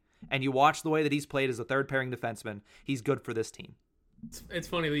friendly and you watch the way that he's played as a third pairing defenseman, he's good for this team. It's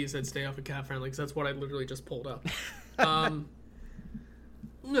funny that you said stay off of cap friendly, because that's what I literally just pulled up.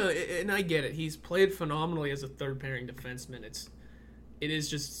 No, and I get it. He's played phenomenally as a third pairing defenseman. It is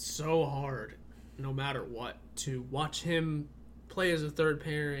just so hard, no matter what, to watch him play as a third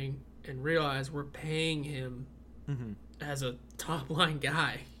pairing and realize we're paying him as a top line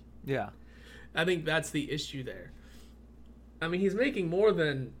guy. Yeah. I think that's the issue there. I mean, he's making more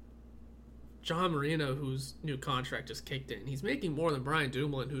than John Marino, whose new contract just kicked in. He's making more than Brian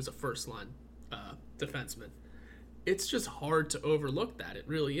Dumoulin, who's a first-line defenseman. It's just hard to overlook that. It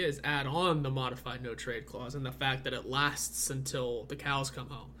really is. Add on the modified no-trade clause and the fact that it lasts until the cows come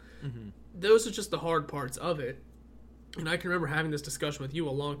home. Those are just the hard parts of it. And I can remember having this discussion with you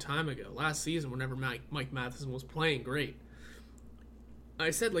a long time ago, last season, whenever Mike Matheson was playing great. I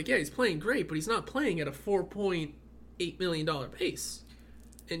said, yeah, he's playing great, but he's not playing at a $4.8 million pace.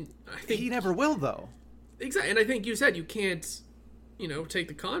 And I think he never will, though. Exactly. And I think you said you can't, take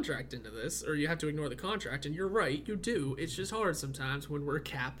the contract into this, or you have to ignore the contract. And you're right, you do. It's just hard sometimes when we're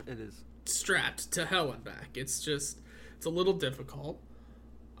It is strapped to hell and back. It's a little difficult.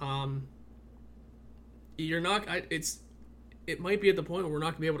 It might be at the point where we're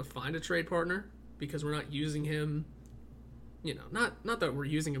not gonna be able to find a trade partner because we're not using him. Not that we're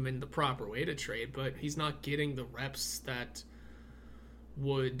using him in the proper way to trade, but he's not getting the reps that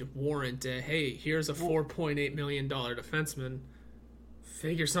would warrant hey, here's a $4.8 million defenseman.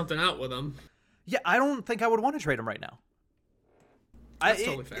 Figure something out with him. Yeah, I don't think I would want to trade him right now. That's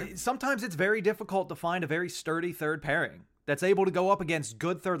totally fair. Sometimes it's very difficult to find a very sturdy third pairing that's able to go up against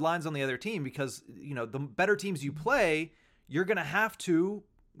good third lines on the other team, because, the better teams you play, you're going to have to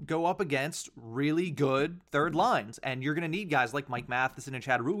go up against really good third lines, and you're going to need guys like Mike Matheson and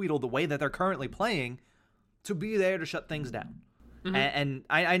Chad Ruhwedel, the way that they're currently playing, to be there to shut things down. And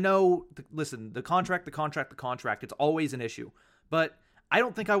I know, listen, the contract, it's always an issue, but I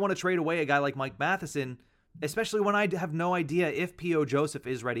don't think I want to trade away a guy like Mike Matheson, especially when I have no idea if P.O. Joseph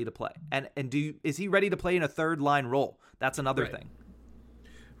is ready to play. And is he ready to play in a third line role? That's another thing.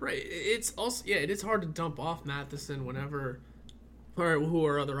 Right. It's also, it is hard to dump off Matheson whenever, or who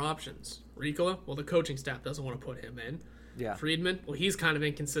are other options? Ricola? Well, the coaching staff doesn't want to put him in. Yeah. Friedman? Well, he's kind of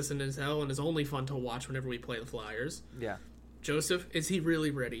inconsistent as hell and is only fun to watch whenever we play the Flyers. Yeah. Joseph, is he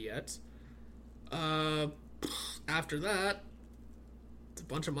really ready yet? After that, it's a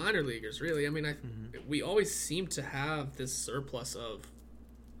bunch of minor leaguers, really. I mean, we always seem to have this surplus of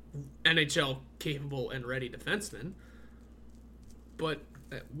NHL capable and ready defensemen, but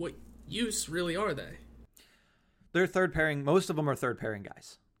what use really are they? They're third pairing. Most of them are third pairing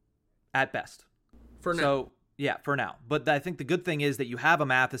guys, at best. For now. So, yeah, for now. But I think the good thing is that you have a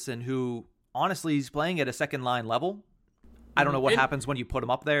Matheson who, honestly, is playing at a second line level. I don't know what happens when you put him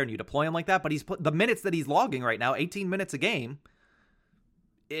up there and you deploy him like that, but the minutes that he's logging right now, 18 minutes a game,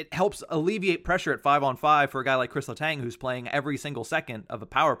 it helps alleviate pressure at 5-on-5 for a guy like Chris Letang, who's playing every single second of a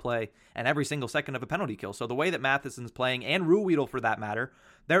power play and every single second of a penalty kill. So the way that Matheson's playing, and Ruhwedel for that matter,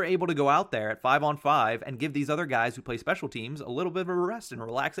 they're able to go out there at 5-on-5 and give these other guys who play special teams a little bit of a rest and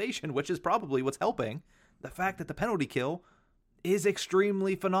relaxation, which is probably what's helping the fact that the penalty kill is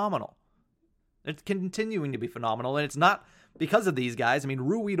extremely phenomenal. It's continuing to be phenomenal, and it's not because of these guys. I mean,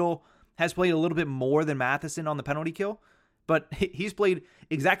 Ruhwedel has played a little bit more than Matheson on the penalty kill, but he's played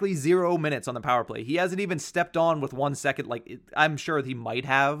exactly 0 minutes on the power play. He hasn't even stepped on with 1 second. I'm sure he might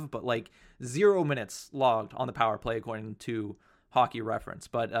have, but 0 minutes logged on the power play according to Hockey Reference.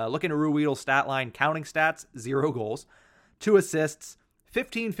 But looking at Ruhwedel's stat line, counting stats, 0 goals, 2 assists,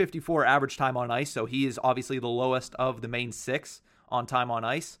 15:54 average time on ice, so he is obviously the lowest of the main 6 on time on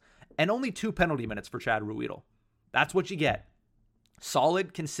ice, and only 2 penalty minutes for Chad Ruhwedel. That's what you get.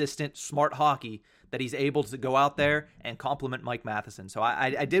 Solid, consistent, smart hockey that he's able to go out there and compliment Mike Matheson. So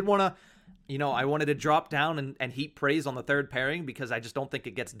I did want to, I wanted to drop down and heap praise on the third pairing because I just don't think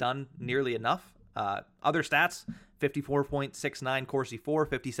it gets done nearly enough. Other stats, 54.69 Corsi for,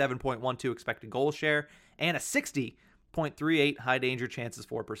 57.12 expected goal share, and a 60.38 high danger chances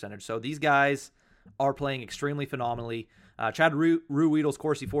for percentage. So these guys are playing extremely phenomenally. Chad Ruhwedel's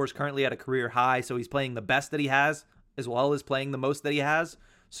Corsi for is currently at a career high, so he's playing the best that he has as well as playing the most that he has.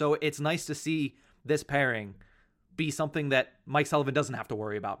 So it's nice to see this pairing be something that Mike Sullivan doesn't have to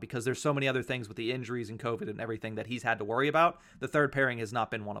worry about because there's so many other things with the injuries and COVID and everything that he's had to worry about. The third pairing has not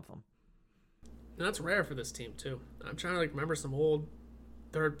been one of them. And that's rare for this team, too. I'm trying to remember some old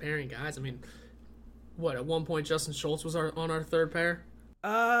third pairing guys. I mean, at one point Justin Schultz was on our third pair?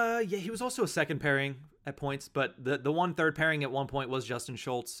 Yeah, he was also a second pairing at points, but the one third pairing at one point was Justin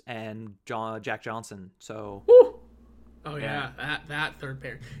Schultz and Jack Johnson. So, woo! Oh yeah, that third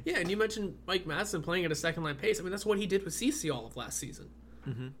pairing. Yeah, and you mentioned Mike Madsen playing at a second line pace. I mean, that's what he did with CC all of last season.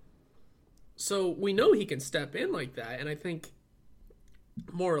 Mm-hmm. So we know he can step in like that, and I think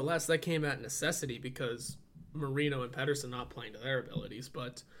more or less that came at necessity because Marino and Pettersson not playing to their abilities,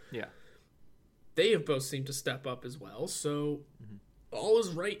 but yeah, they have both seemed to step up as well. So all is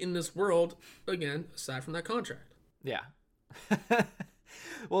right in this world, again, aside from that contract. Yeah.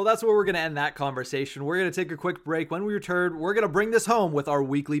 Well, that's where we're going to end that conversation. We're going to take a quick break. When we return, we're going to bring this home with our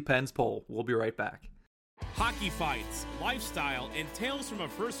weekly Pens poll. We'll be right back. Hockey fights, lifestyle, and tales from a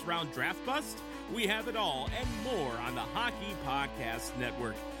first-round draft bust? We have it all and more on the Hockey Podcast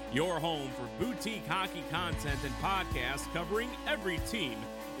Network, your home for boutique hockey content and podcasts covering every team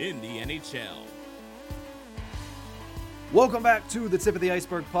in the NHL. Welcome back to the Tip of the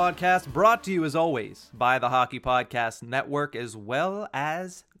Iceberg podcast, brought to you as always by the Hockey Podcast Network as well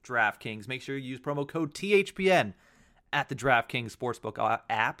as DraftKings. Make sure you use promo code THPN at the DraftKings Sportsbook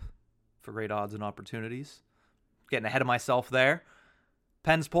app for great odds and opportunities. Getting ahead of myself there.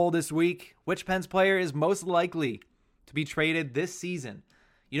 Pens poll this week. Which Pens player is most likely to be traded this season?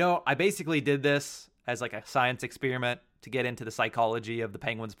 You know, I basically did this as like a science experiment to get into the psychology of the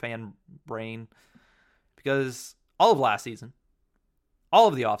Penguins fan brain because all of last season, all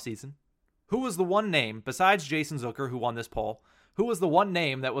of the offseason, who was the one name, besides Jason Zucker, who won this poll, who was the one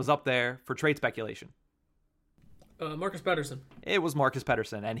name that was up there for trade speculation? Marcus Pettersson. It was Marcus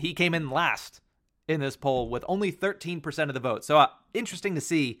Pettersson, and he came in last in this poll with only 13% of the vote. So interesting to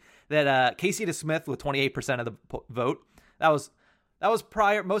see that Casey DeSmith with 28% of the vote. That was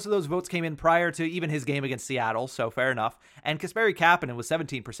prior. Most of those votes came in prior to even his game against Seattle, so fair enough. And Kasperi Kapanen was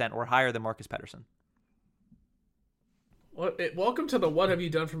 17% or higher than Marcus Pettersson. Welcome to the What Have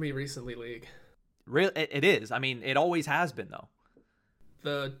You Done For Me Recently League. It is. I mean, it always has been, though.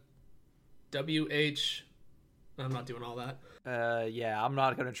 The WH... I'm not doing all that. Yeah, I'm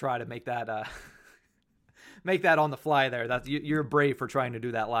not going to try to make that make that on the fly there. You're brave for trying to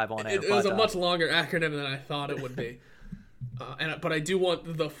do that live on air. It was a much longer acronym than I thought it would be. But I do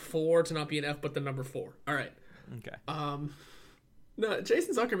want the 4 to not be an F, but the number 4. All right. Okay. No,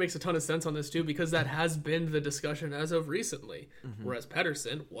 Jason Zucker makes a ton of sense on this too because that has been the discussion as of recently. Mm-hmm. Whereas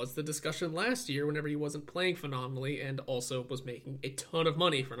Pettersson was the discussion last year whenever he wasn't playing phenomenally and also was making a ton of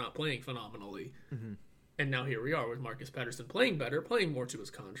money for not playing phenomenally. Mm-hmm. And now here we are with Marcus Pettersson playing better, playing more to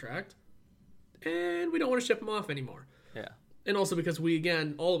his contract, and we don't want to ship him off anymore. Yeah. And also because we,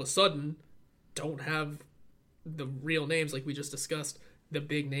 again, all of a sudden don't have the real names like we just discussed, the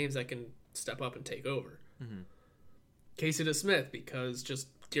big names that can step up and take over. Mm-hmm. Casey DeSmith, because just,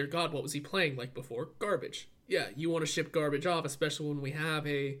 dear God, what was he playing like before? Garbage. Yeah, you want to ship garbage off, especially when we have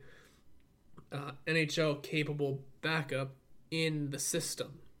a NHL-capable backup in the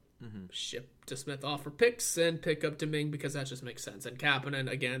system. Mm-hmm. Ship DeSmith off for picks and pick up Domingue because that just makes sense. And Kapanen,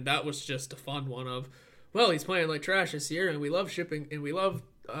 again, that was just a fun one of, well, he's playing like trash this year, and we love shipping, and we love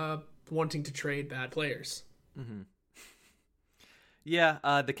wanting to trade bad players. Mm-hmm. Yeah,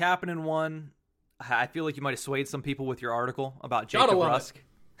 the Kapanen one, I feel like you might have swayed some people with your article about Jacob Rusk.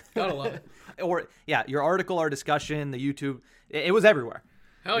 Gotta love it. Or, yeah, your article, our discussion, the YouTube, it was everywhere.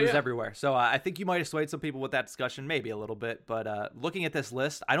 Hell yeah. It was everywhere. So I think you might have swayed some people with that discussion, maybe a little bit. But looking at this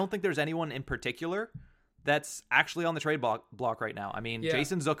list, I don't think there's anyone in particular that's actually on the trade block right now. I mean, yeah.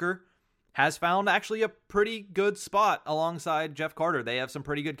 Jason Zucker has found actually a pretty good spot alongside Jeff Carter. They have some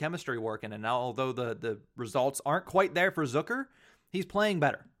pretty good chemistry working. And now, although the results aren't quite there for Zucker, he's playing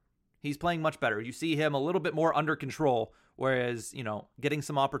better. He's playing much better. You see him a little bit more under control, whereas, getting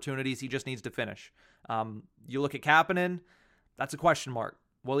some opportunities, he just needs to finish. You look at Kapanen, that's a question mark.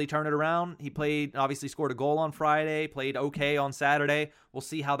 Will he turn it around? He obviously scored a goal on Friday, played okay on Saturday. We'll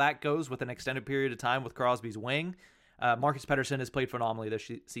see how that goes with an extended period of time with Crosby's wing. Marcus Pettersson has played phenomenally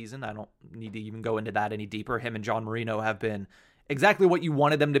this season. I don't need to even go into that any deeper. Him and John Marino have been exactly what you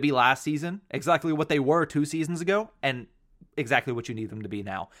wanted them to be last season, exactly what they were 2 seasons ago, and exactly what you need them to be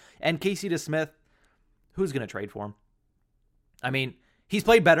now. And Casey DeSmith, who's going to trade for him? I mean, he's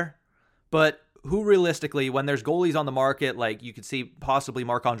played better, but who realistically, when there's goalies on the market, like you could see possibly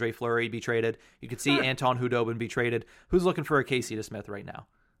Marc-Andre Fleury be traded, you could see Anton Khudobin be traded, who's looking for a Casey DeSmith right now?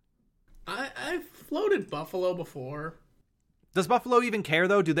 I've floated Buffalo before. Does Buffalo even care,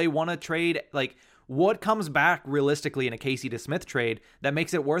 though? Do they want to trade? Like, what comes back realistically in a Casey DeSmith trade that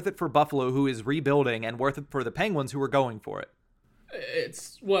makes it worth it for Buffalo, who is rebuilding, and worth it for the Penguins, who are going for it? I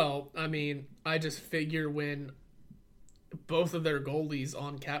just figure when both of their goalies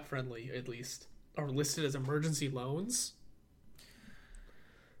on Cap Friendly, at least, are listed as emergency loans.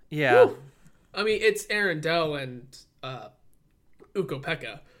 Yeah. Whew. I mean, it's Aaron Dell and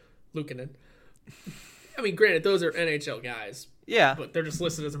Ukko-Pekka Luukkonen. I mean, granted, those are NHL guys. Yeah. But they're just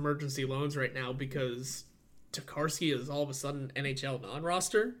listed as emergency loans right now because Tokarski is all of a sudden NHL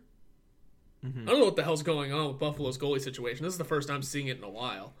non-roster. Mm-hmm. I don't know what the hell's going on with Buffalo's goalie situation. This is the first time seeing it in a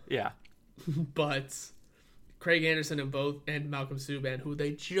while. Yeah. But Craig Anderson and Malcolm Subban, who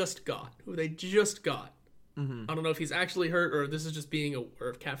they just got. Mm-hmm. I don't know if he's actually hurt or if this is just or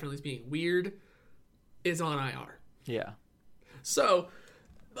if Cap Friendly's being weird, is on IR. Yeah. So,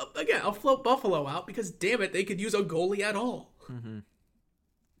 again, I'll float Buffalo out because, damn it, they could use a goalie at all. Mm-hmm.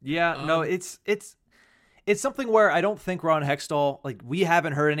 Yeah, no, it's something where I don't think Ron Hextall, like, we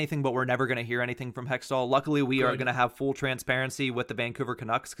haven't heard anything, but we're never going to hear anything from Hextall. Luckily, we are going to have full transparency with the Vancouver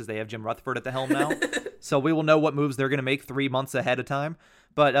Canucks because they have Jim Rutherford at the helm now. So we will know what moves they're going to make 3 months ahead of time.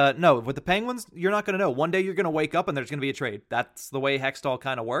 But no, with the Penguins, you're not going to know. One day you're going to wake up and there's going to be a trade. That's the way Hextall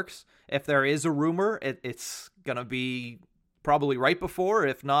kind of works. If there is a rumor, it's going to be probably right before,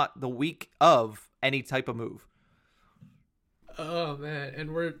 if not the week of, any type of move. Oh, man.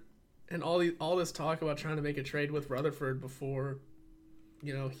 And all this talk about trying to make a trade with Rutherford before,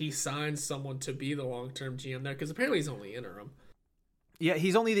 he signs someone to be the long-term GM there, because apparently he's only interim. Yeah,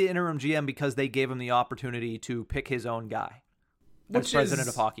 he's only the interim GM because they gave him the opportunity to pick his own guy as president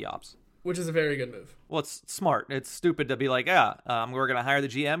of hockey ops. Which is a very good move. Well, it's smart. It's stupid to be like, we're going to hire the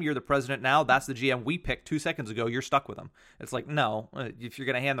GM. You're the president now. That's the GM we picked 2 seconds ago. You're stuck with him. It's like, no, if you're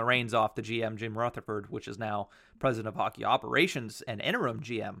going to hand the reins off to GM Jim Rutherford, which is now president of hockey operations and interim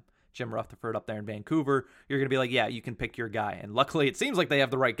GM Jim Rutherford up there in Vancouver, you're going to be like, yeah, you can pick your guy. And luckily, it seems like they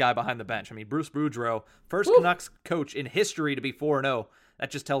have the right guy behind the bench. I mean, Bruce Boudreau, first Canucks coach in history to be 4-0. That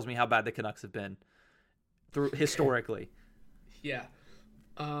just tells me how bad the Canucks have been historically. Yeah.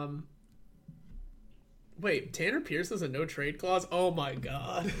 Wait, Tanner Pierce has a no trade clause? Oh my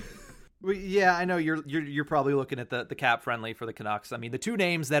god. Well, yeah, I know you're probably looking at the Cap Friendly for the Canucks. I mean, the two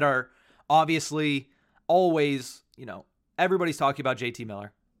names that are obviously always, everybody's talking about JT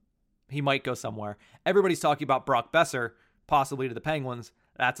Miller. He might go somewhere. Everybody's talking about Brock Besser, possibly to the Penguins.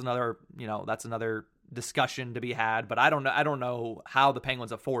 That's another discussion to be had, but I don't know how the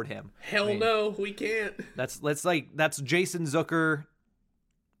Penguins afford him. No, we can't. That's Jason Zucker,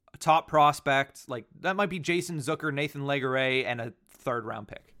 top prospect. Like, that might be Jason Zucker, Nathan Legare, and a 3rd round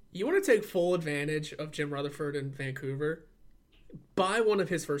pick. You want to take full advantage of Jim Rutherford in Vancouver? Buy one of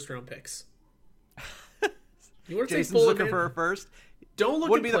his 1st round picks. You want to Jason take full Zucker for a first? Don't look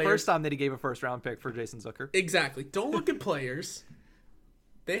Wouldn't at be players. The first time that he gave a 1st round pick for Jason Zucker. Exactly. Don't look at players.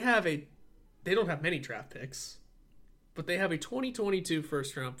 They don't have many draft picks, but they have a 2022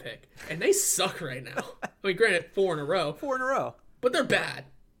 1st round pick, and they suck right now. I mean, granted, 4 in a row. 4 in a row. But they're bad.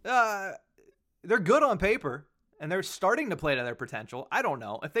 They're good on paper, and they're starting to play to their potential. I don't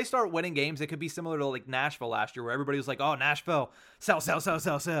know. If they start winning games, it could be similar to like Nashville last year, where everybody was like, oh, Nashville,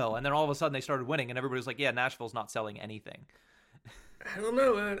 sell. And then all of a sudden they started winning, and everybody was like, yeah, Nashville's not selling anything. I don't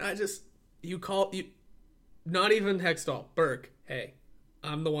know, man. Not even Hextall. Burke, hey,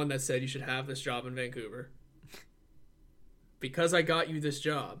 I'm the one that said you should have this job in Vancouver. Because I got you this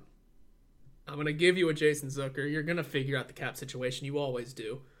job, I'm going to give you a Jason Zucker. You're going to figure out the cap situation. You always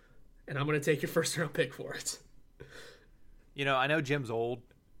do. And I'm going to take your 1st round pick for it. I know Jim's old,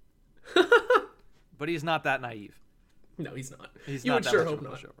 but he's not that naive. No, he's not. You would sure hope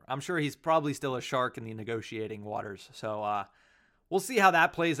not. I'm sure he's probably still a shark in the negotiating waters. So we'll see how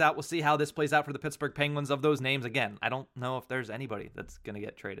that plays out. We'll see how this plays out for the Pittsburgh Penguins. Of those names, again, I don't know if there's anybody that's going to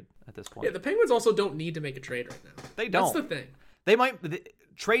get traded at this point. Yeah, the Penguins also don't need to make a trade right now. They don't. That's the thing. They might.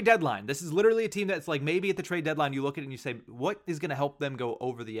 Trade deadline. This is literally a team that's like, maybe at the trade deadline you look at it and you say, what is going to help them go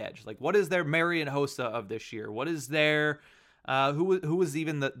over the edge? Like, what is their Marian Hossa of this year? What is their who was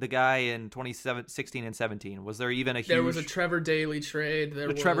even the guy in 2016 and 17? Was there even a huge... There was a Trevor Daley trade. There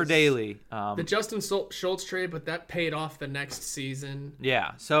was Trevor Daley. The Justin Schultz trade, but that paid off the next season.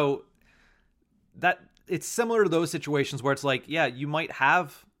 Yeah, so that it's similar to those situations where it's like, yeah, you might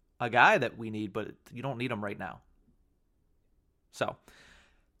have a guy that we need, but you don't need him right now. So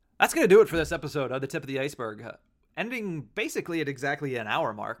that's going to do it for this episode of The Tip of the Iceberg, ending basically at exactly an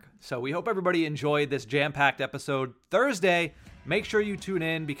hour mark. So we hope everybody enjoyed this jam-packed episode. Thursday, make sure you tune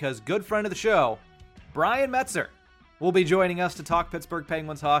in because good friend of the show, Brian Metzer, will be joining us to talk Pittsburgh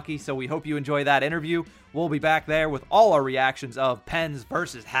Penguins hockey, so we hope you enjoy that interview. We'll be back there with all our reactions of Pens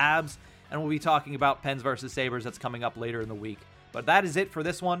versus Habs, and we'll be talking about Pens versus Sabres that's coming up later in the week. But that is it for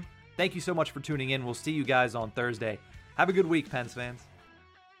this one. Thank you so much for tuning in. We'll see you guys on Thursday. Have a good week, Pens fans.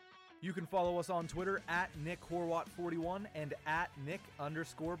 You can follow us on Twitter at NickHorwat41 and at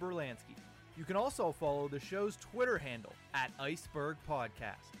Nick_Berlansky. You can also follow the show's Twitter handle at Iceberg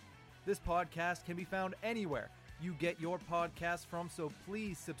Podcast. This podcast can be found anywhere you get your podcasts from, so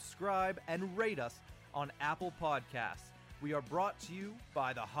please subscribe and rate us on Apple Podcasts. We are brought to you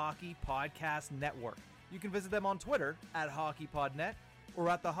by the Hockey Podcast Network. You can visit them on Twitter at HockeyPodNet or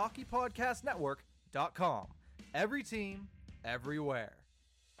at thehockeypodcastnetwork.com. Every team, everywhere.